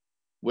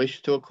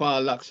wished to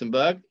acquire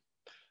Luxembourg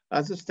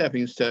as a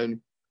stepping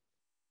stone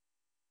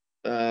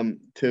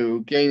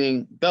to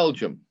gaining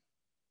Belgium,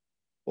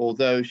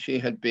 although she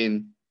had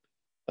been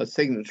a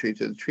signatory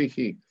to the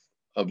Treaty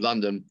of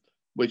London,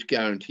 which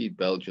guaranteed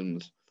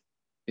Belgium's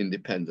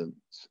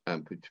independence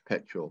and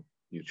perpetual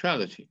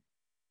neutrality.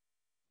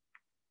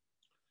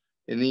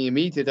 In the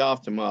immediate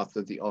aftermath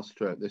of the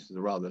this is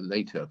a rather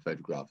later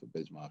photograph of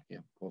Bismarck here,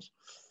 of course.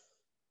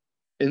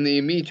 In the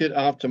immediate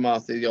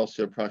aftermath of the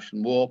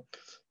Austro-Prussian War,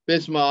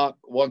 Bismarck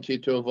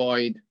wanted to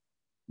avoid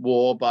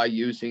war by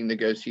using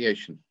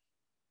negotiation.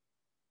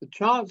 The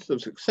chance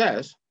of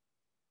success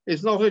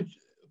is not a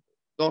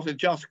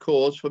just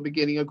cause for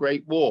beginning a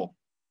great war.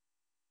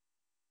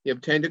 He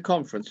obtained a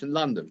conference in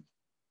London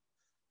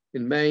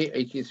in May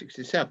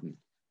 1867,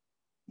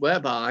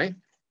 whereby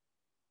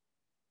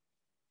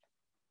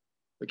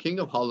the King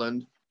of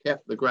Holland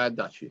kept the Grand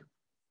Duchy.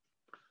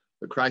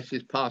 The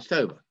crisis passed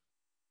over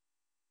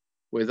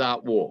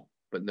without war,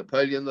 but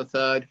Napoleon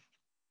III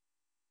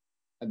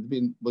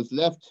was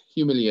left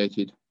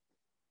humiliated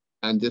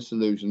and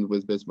disillusioned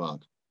with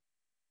Bismarck.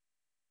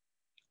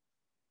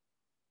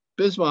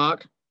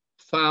 Bismarck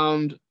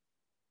found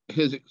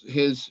his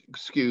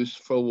excuse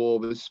for war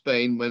with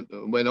Spain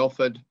when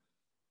offered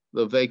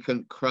the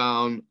vacant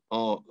crown,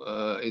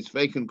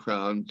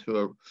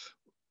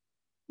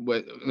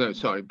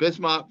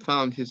 Bismarck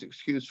found his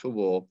excuse for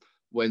war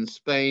when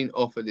Spain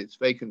offered its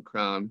vacant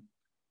crown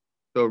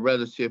to a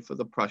relative of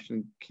the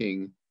Prussian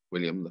King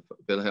Wilhelm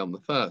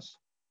I.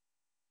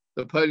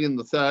 Napoleon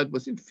III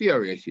was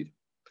infuriated,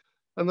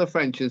 and the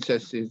French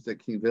insisted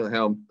that King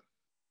Wilhelm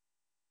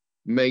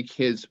make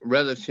his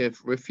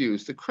relative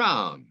refuse the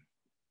crown.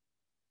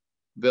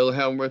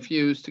 Wilhelm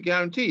refused to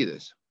guarantee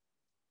this.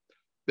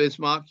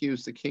 Bismarck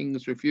used the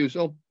king's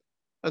refusal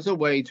as a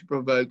way to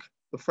provoke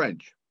the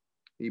French.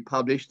 He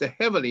published a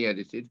heavily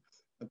edited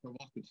and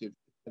provocative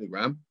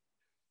telegram,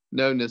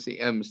 known as the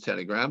Ems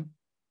telegram,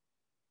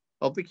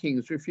 of the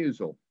king's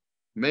refusal,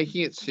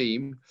 making it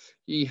seem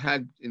he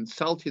had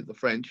insulted the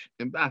French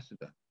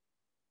ambassador.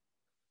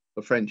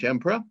 The French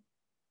emperor,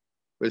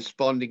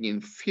 responding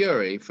in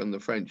fury from the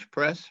French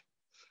press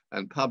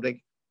and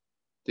public,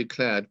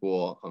 declared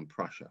war on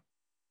Prussia.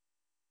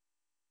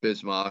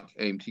 Bismarck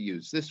aimed to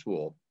use this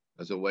war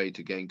as a way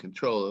to gain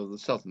control of the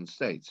southern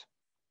states,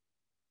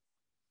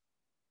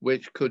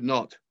 which could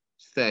not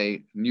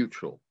stay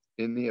neutral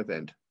in the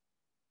event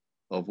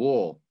of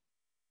war.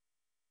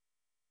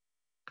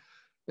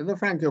 In the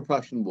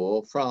Franco-Prussian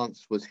War,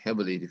 France was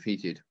heavily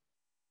defeated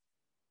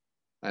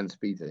and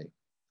speedily,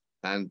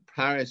 and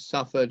Paris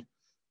suffered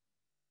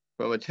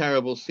from a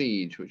terrible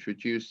siege which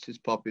reduced its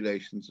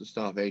population to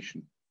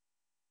starvation.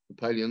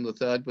 Napoleon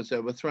III was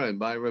overthrown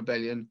by a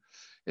rebellion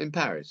in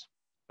Paris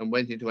and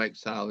went into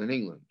exile in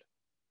England.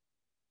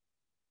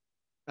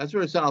 As a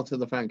result of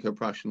the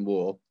Franco-Prussian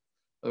War,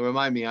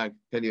 remind me, I can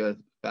tell you a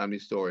family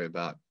story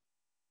about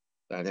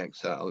that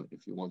exile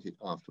if you want it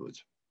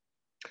afterwards.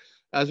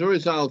 As a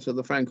result of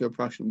the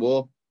Franco-Prussian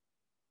War,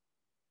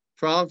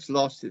 France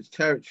lost its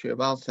territory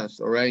of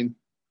Alsace-Lorraine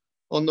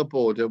on the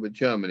border with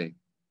Germany.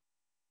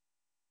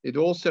 It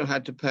also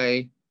had to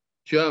pay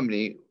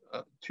Germany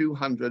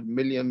 £200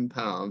 million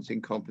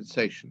in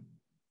compensation,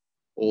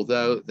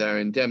 although their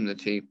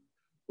indemnity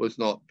was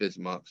not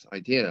Bismarck's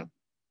idea.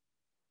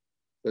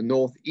 The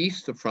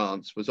northeast of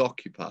France was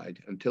occupied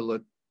until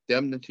the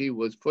indemnity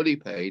was fully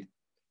paid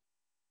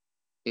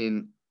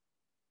in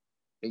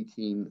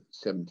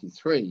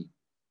 1873.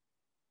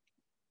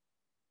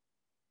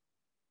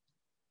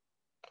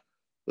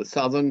 The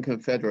southern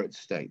Confederate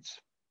States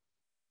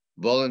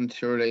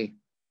voluntarily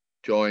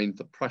joined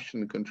the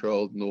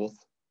Prussian-controlled North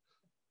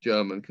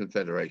German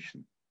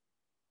Confederation.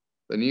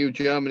 The new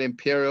German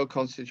imperial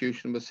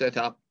constitution was set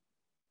up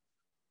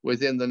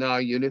within the now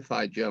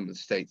unified German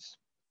states,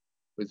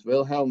 with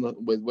Wilhelm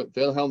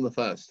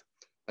I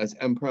as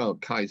Emperor or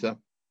Kaiser,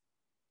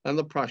 and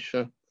the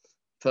Prussia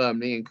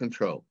firmly in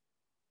control.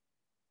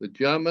 The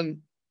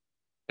German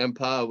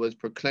Empire was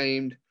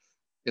proclaimed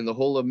in the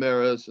Hall of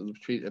Mirrors of the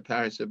Treaty of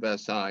Paris at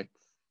Versailles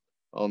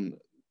on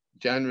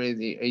January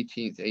the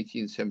 18th,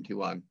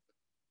 1871,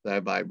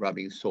 thereby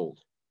rubbing salt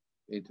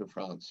into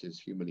France's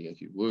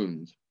humiliated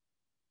wounds.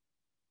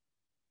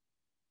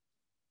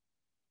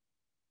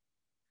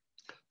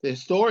 The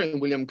historian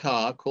William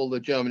Carr called the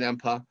German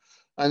Empire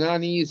an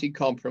uneasy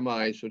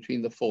compromise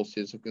between the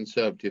forces of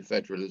conservative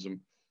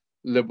federalism,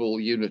 liberal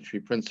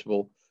unitary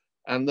principle,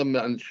 and the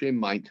military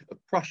might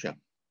of Prussia.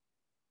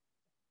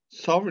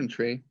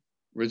 Sovereignty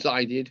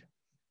resided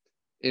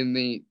in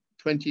the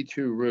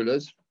 22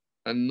 rulers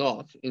and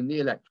not in the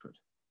electorate.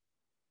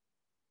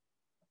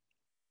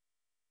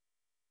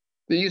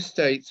 These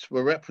states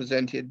were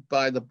represented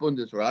by the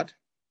Bundesrat,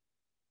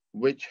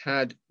 which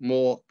had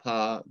more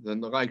power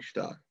than the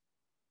Reichstag.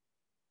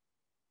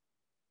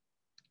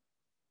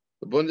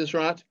 The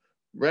Bundesrat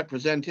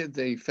represented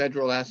the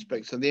federal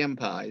aspects of the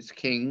empires,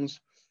 kings,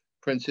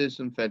 princes,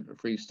 and federal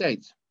free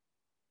states,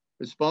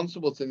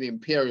 responsible to the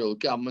imperial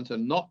government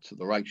and not to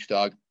the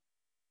Reichstag.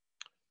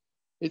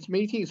 Its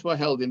meetings were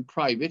held in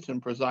private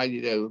and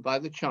presided over by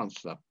the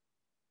Chancellor.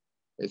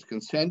 His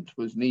consent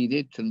was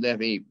needed to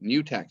levy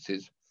new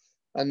taxes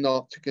and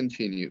not to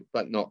continue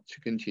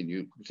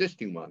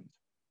existing ones.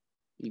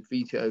 He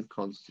vetoed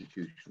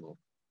constitutional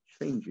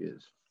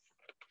changes.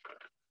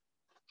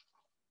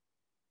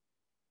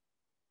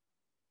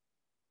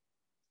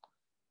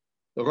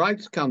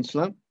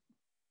 The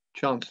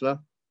Chancellor,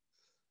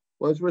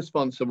 was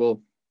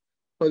responsible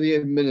for the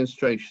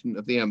administration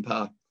of the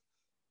empire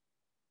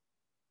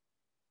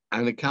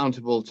and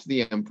accountable to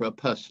the emperor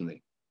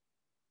personally,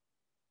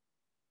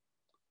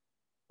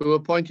 who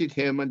appointed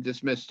him and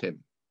dismissed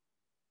him.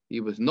 He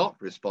was not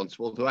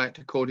responsible to act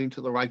according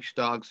to the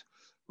Reichstag's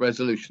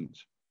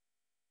resolutions.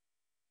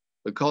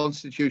 The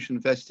constitution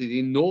vested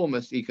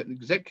enormous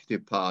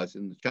executive powers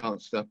in the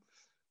Chancellor,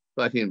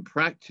 but in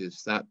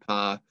practice that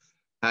power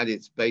had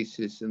its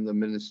basis in the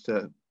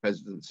minister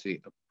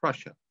presidency of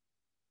Prussia.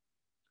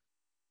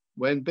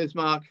 When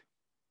Bismarck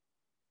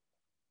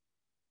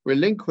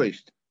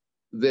relinquished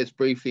this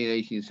briefly in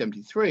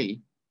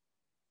 1873,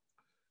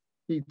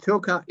 he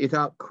took it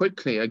up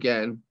quickly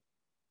again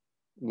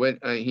when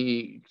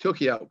he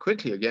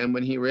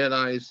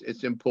realized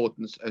its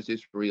importance as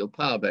its real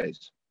power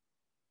base.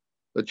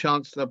 The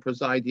Chancellor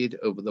presided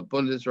over the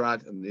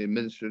Bundesrat and the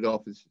administrative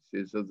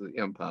offices of the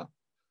empire.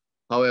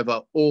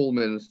 However, all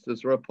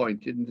ministers were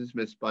appointed and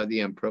dismissed by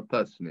the emperor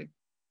personally.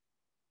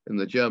 In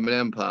the German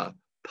Empire,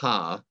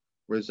 power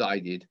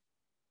resided.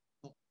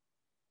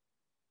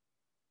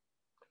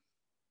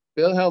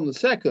 Wilhelm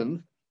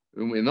II,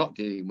 whom we're not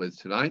dealing with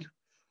tonight,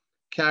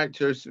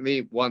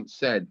 characteristically once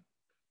said,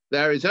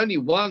 "There is only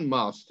one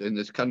master in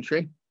this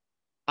country.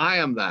 I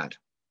am that.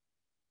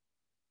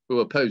 Who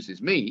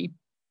opposes me,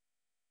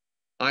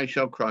 I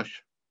shall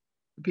crush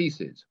to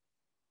pieces."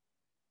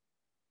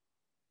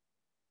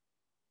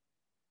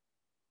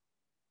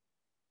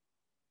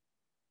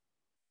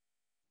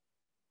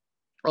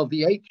 Of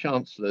the 8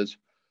 chancellors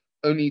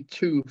only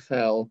 2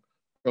 fell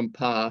from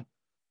power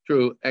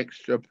through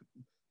extra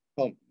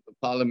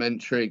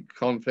parliamentary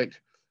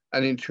conflict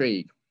and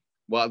intrigue,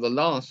 while the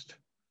last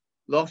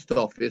lost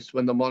office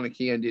when the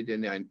monarchy ended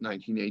in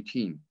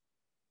 1918.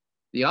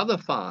 The other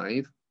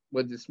 5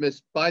 were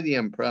dismissed by the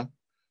emperor,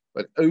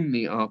 but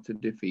only after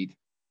defeat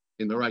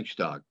in the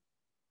Reichstag.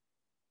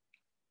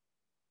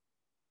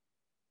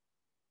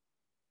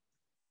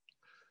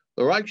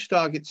 The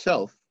Reichstag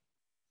itself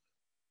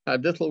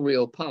had little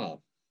real power,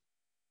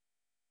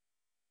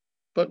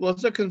 but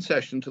was a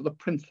concession to the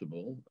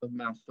principle of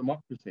mass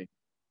democracy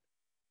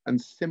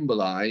and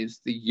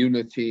symbolized the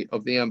unity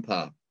of the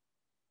empire.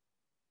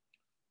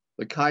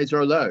 The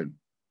Kaiser alone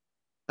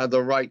had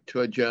the right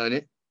to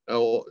adjourn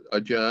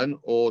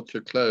or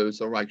to close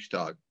the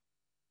Reichstag.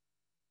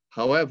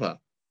 However,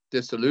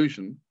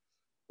 dissolution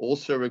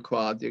also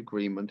required the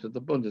agreement of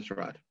the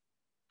Bundesrat.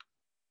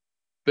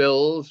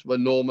 Bills were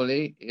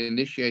normally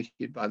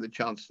initiated by the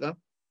Chancellor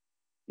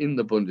in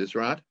the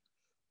Bundesrat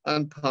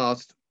and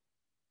passed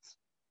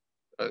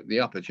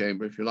the upper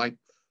chamber, if you like,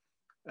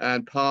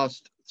 and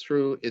passed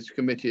through its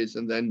committees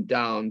and then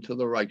down to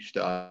the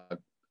Reichstag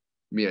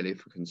merely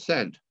for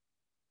consent.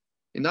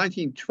 In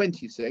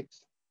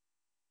 1926,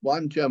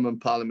 one German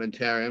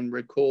parliamentarian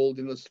recalled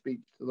in a speech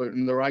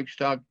in the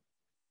Reichstag,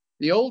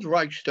 the old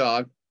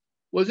Reichstag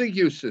was a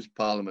useless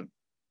parliament.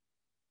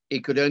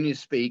 It could only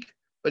speak,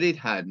 but it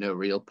had no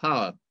real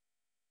power.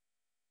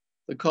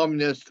 The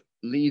communist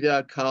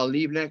leader Karl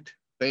Liebknecht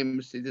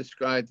famously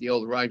described the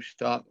old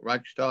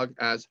Reichstag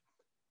as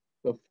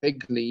the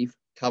fig leaf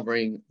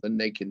covering the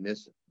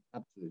nakedness of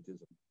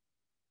absolutism.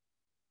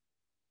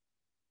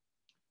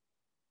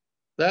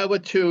 There were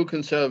 2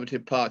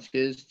 conservative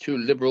parties, 2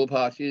 liberal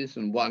parties,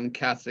 and 1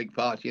 Catholic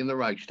party in the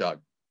Reichstag.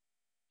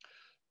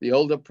 The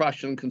older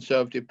Prussian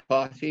Conservative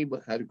Party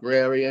had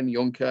agrarian,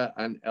 Juncker,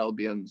 and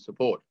Albion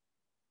support.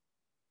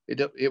 It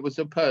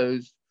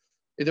opposed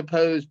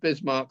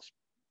Bismarck's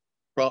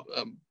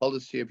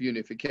policy of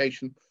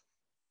unification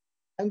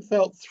and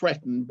felt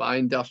threatened by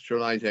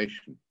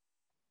industrialization.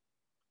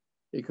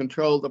 He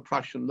controlled the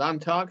Prussian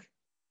Landtag,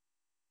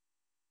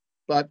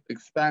 but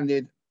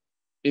expanded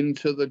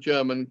into the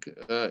German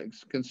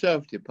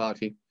Conservative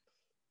Party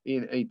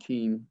in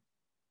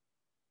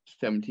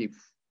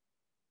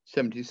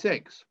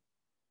 1876.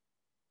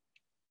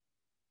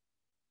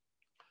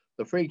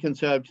 The Free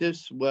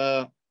Conservatives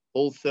were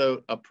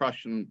also a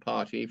Prussian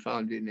party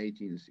founded in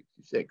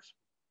 1866.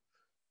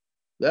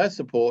 Their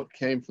support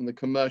came from the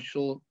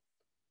commercial,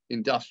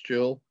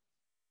 industrial,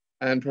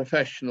 and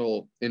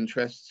professional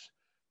interests,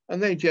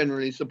 and they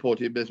generally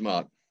supported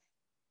Bismarck.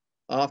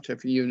 After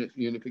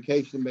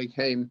unification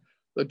became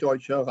the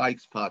Deutsche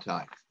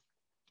Reichspartei.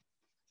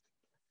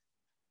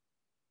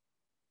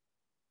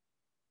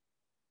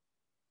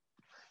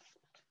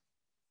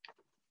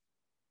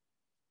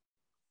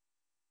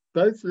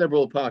 Both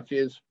liberal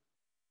parties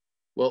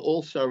were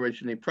also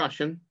originally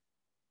Prussian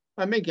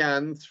and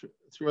began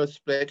through a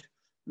split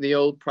in the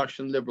old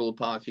Prussian Liberal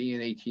Party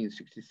in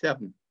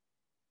 1867.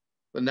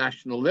 The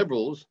National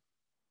Liberals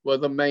were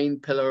the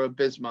main pillar of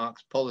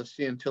Bismarck's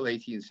policy until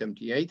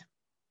 1878,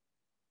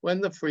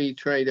 when the free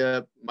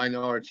trader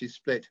minority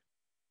split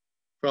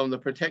from the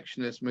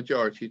protectionist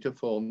majority to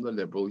form the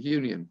Liberal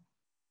Union.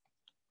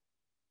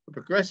 The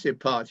Progressive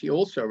Party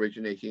also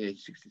originated in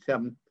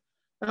 1867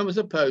 and was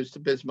opposed to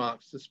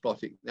Bismarck's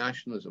despotic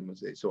nationalism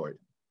as they saw it.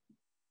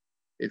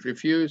 It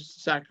refused to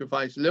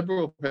sacrifice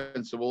liberal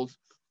principles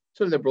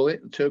to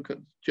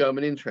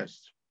German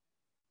interests,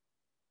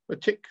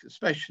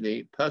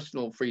 especially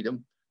personal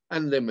freedom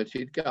and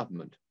limited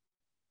government.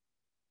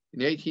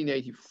 In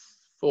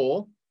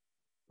 1884,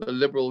 the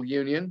Liberal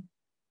Union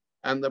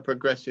and the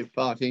Progressive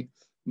Party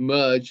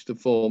merged to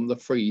form the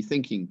Free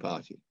Thinking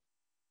Party.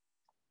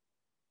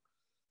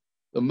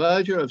 The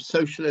merger of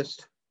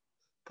socialist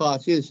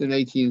parties in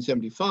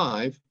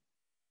 1875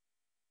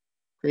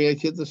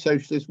 created the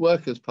Socialist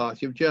Workers'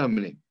 Party of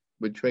Germany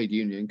with trade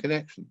union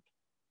connections.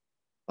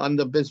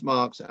 Under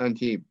Bismarck's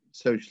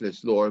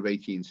anti-socialist law of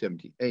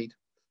 1878,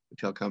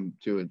 which I'll come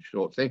to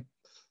shortly,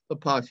 the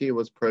party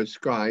was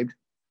proscribed,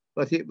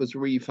 but it was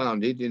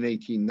refounded in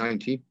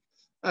 1890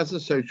 as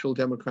the Social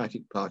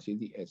Democratic Party,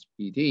 the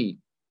SPD,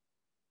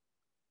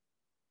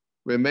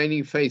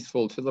 remaining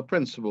faithful to the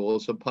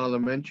principles of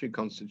parliamentary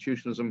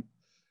constitutionalism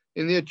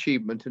in the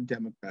achievement of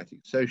democratic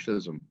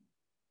socialism.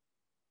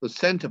 The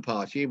Centre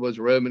Party was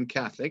Roman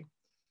Catholic,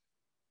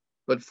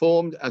 but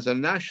formed as a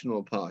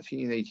national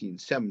party in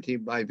 1870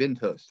 by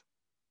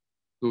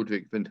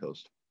Ludwig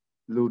Windthorst.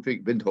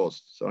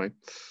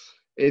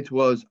 It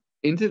was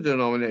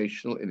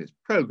interdenominational in its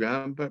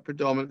program, but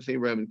predominantly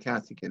Roman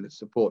Catholic in its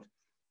support,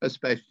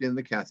 especially in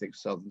the Catholic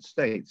southern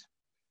states.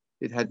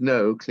 It had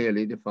no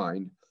clearly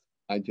defined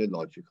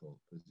ideological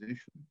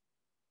position.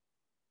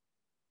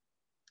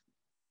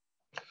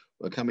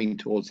 We're coming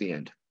towards the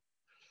end.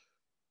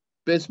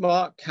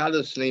 Bismarck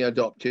callously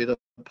adopted a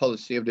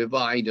policy of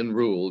divide and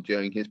rule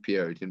during his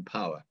period in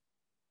power,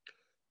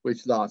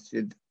 which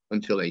lasted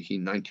until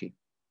 1890.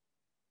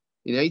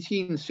 In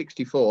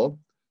 1864,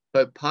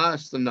 Pope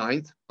Pius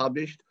IX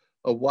published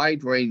a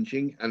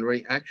wide-ranging and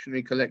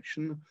reactionary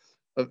collection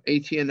of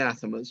 80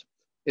 anathemas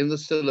in the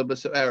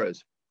syllabus of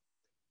errors,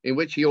 in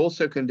which he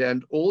also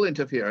condemned all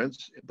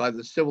interference by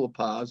the civil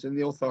powers in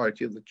the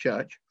authority of the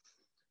Church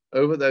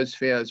over those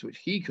spheres which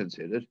he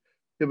considered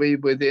to be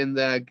within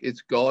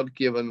its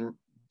God-given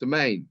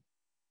domain,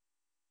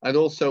 and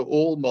also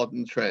all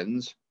modern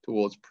trends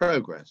towards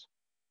progress.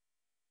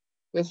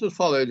 This was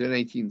followed in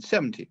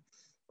 1870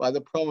 by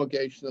the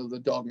promulgation of the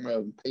dogma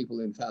of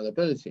papal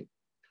infallibility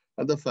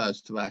at the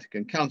First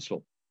Vatican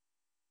Council.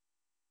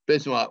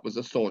 Bismarck was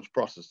a staunch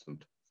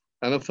Protestant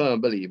and a firm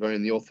believer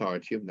in the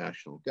authority of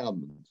national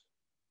governments.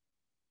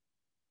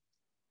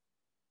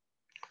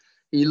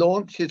 He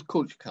launched his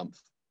Kulturkampf,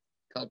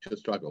 culture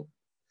struggle,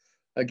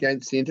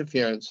 against the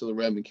interference of the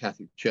Roman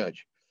Catholic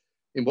Church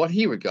in what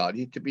he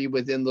regarded to be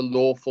within the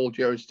lawful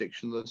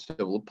jurisdiction of the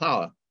civil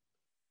power,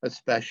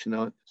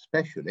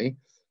 especially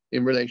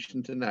in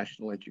relation to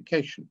national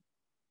education.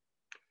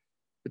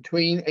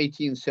 Between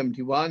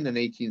 1871 and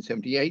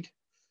 1878,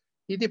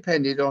 he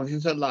depended on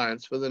his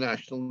alliance with the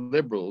National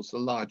Liberals, the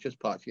largest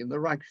party in the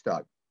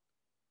Reichstag.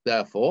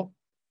 Therefore,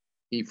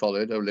 he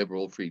followed a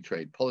liberal free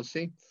trade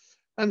policy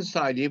and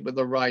sided with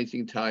the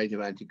rising tide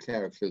of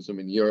anti-clericalism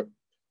in Europe,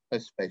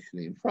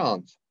 especially in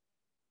France.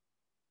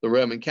 The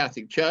Roman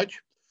Catholic Church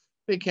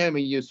became a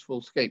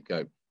useful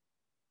scapegoat.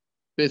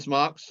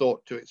 Bismarck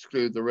sought to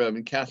exclude the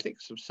Roman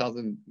Catholics of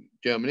southern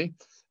Germany,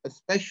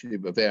 especially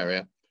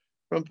Bavaria,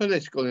 from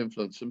political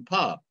influence and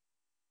power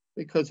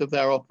because of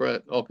their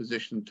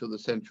opposition to the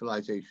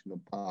centralization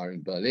of power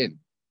in Berlin.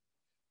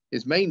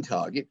 His main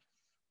target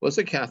was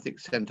the Catholic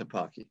Centre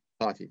Party,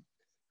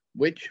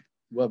 which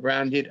were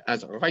branded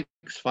as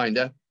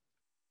Reichsfeinde,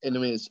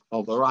 enemies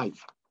of the Reich.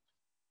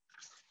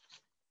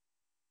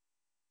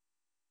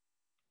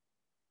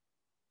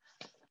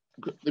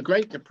 The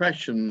Great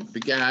Depression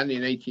began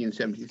in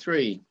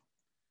 1873,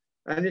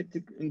 and it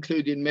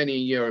included many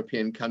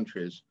European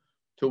countries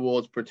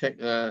towards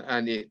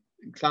and it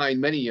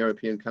inclined many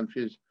European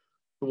countries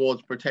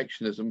towards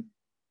protectionism,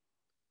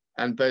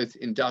 and both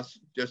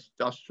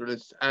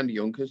industrialists and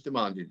Junkers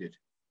demanded it.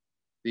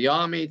 The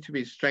army to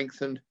be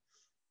strengthened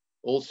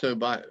also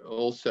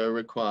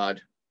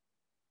required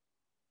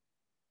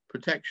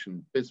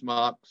protection.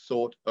 Bismarck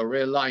sought a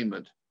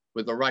realignment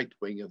with the right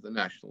wing of the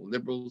National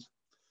Liberals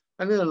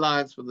and an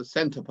alliance with the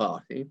Centre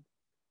Party,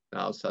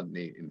 now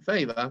suddenly in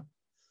favor,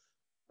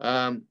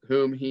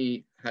 whom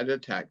he had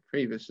attacked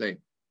previously.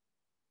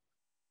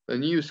 The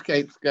new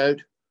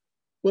scapegoat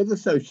were the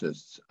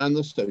Socialists and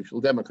the Social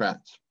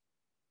Democrats.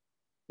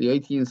 The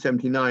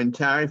 1879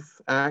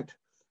 Tariff Act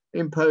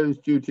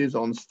imposed duties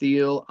on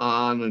steel,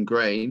 iron, and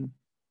grain.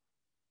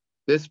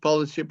 This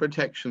policy of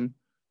protection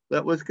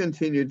that was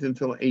continued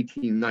until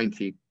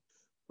 1890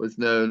 was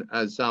known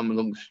as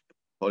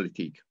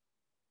Sammlungspolitik.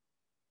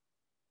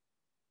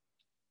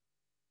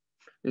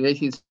 In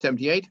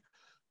 1878,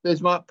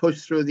 Bismarck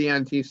pushed through the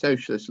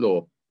anti-socialist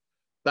law,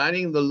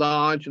 banning the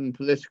large and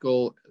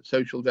political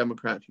Social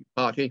Democratic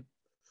Party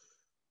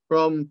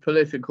from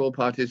political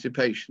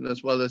participation,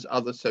 as well as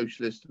other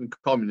socialist and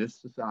communist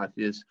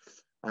societies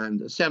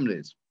and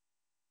assemblies,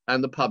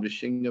 and the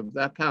publishing of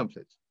their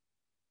pamphlets.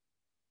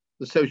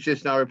 The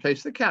socialists now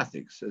replaced the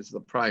Catholics as the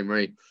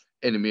primary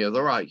enemy of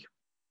the Reich.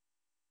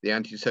 The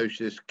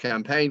anti-socialist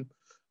campaign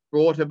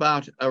brought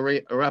about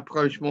a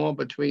rapprochement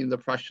between the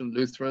Prussian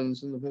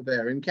Lutherans and the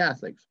Bavarian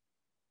Catholics.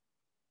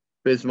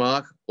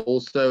 Bismarck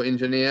also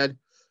engineered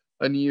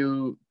a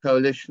new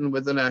coalition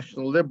with the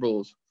National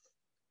Liberals,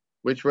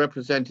 which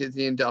represented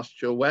the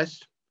industrial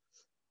West,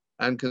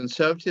 and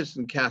conservatives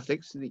and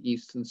Catholics in the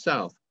East and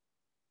South,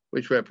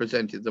 which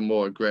represented the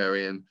more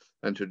agrarian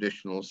and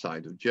traditional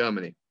side of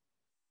Germany.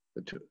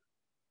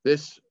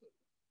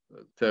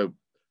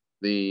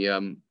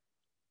 The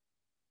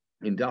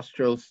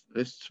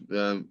industrialists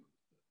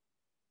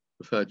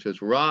referred to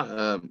as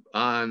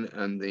iron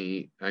and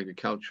the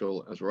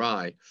agricultural as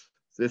rye.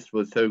 This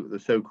was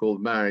the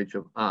so-called marriage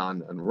of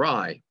iron and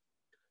rye,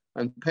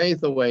 and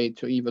paved the way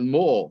to even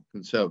more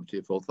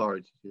conservative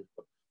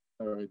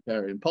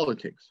authoritarian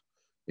politics,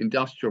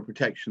 industrial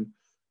protection,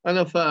 and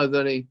a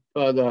further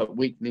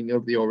weakening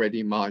of the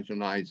already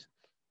marginalized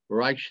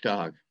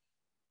Reichstag.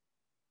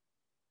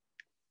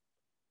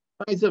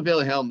 Kaiser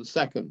Wilhelm I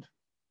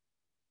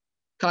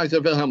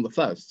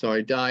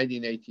died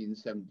in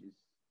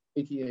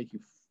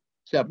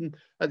 1887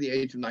 at the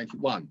age of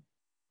 91.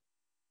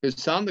 His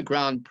son, the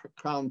Crown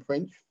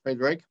Prince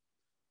Frederick,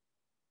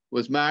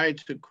 was married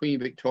to Queen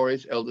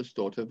Victoria's eldest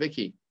daughter,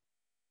 Vicky.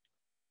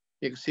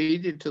 He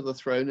acceded to the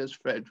throne as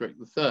Frederick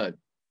III.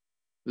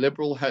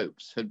 Liberal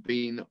hopes had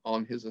been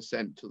on his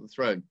ascent to the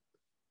throne,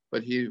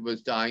 but he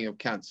was dying of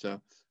cancer,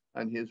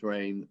 and his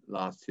reign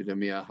lasted a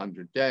mere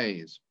 100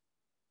 days.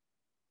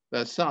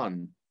 Their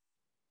son,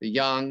 the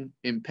young,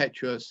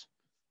 impetuous,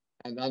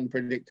 and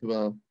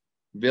unpredictable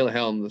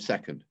Wilhelm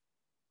II,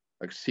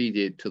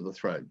 acceded to the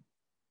throne.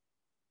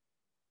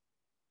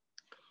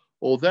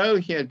 Although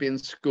he had been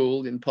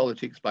schooled in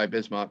politics by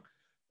Bismarck,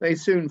 they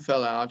soon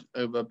fell out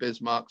over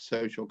Bismarck's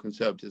social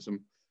conservatism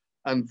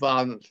and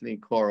violently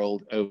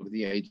quarreled over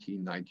the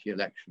 1890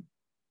 election.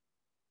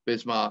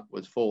 Bismarck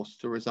was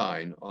forced to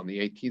resign on the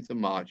 18th of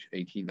March,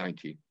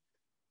 1890.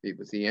 It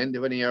was the end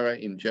of an era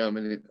in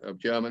German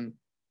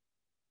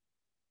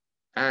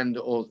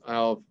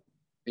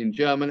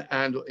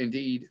and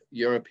indeed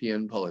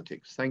European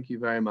politics. Thank you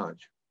very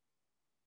much.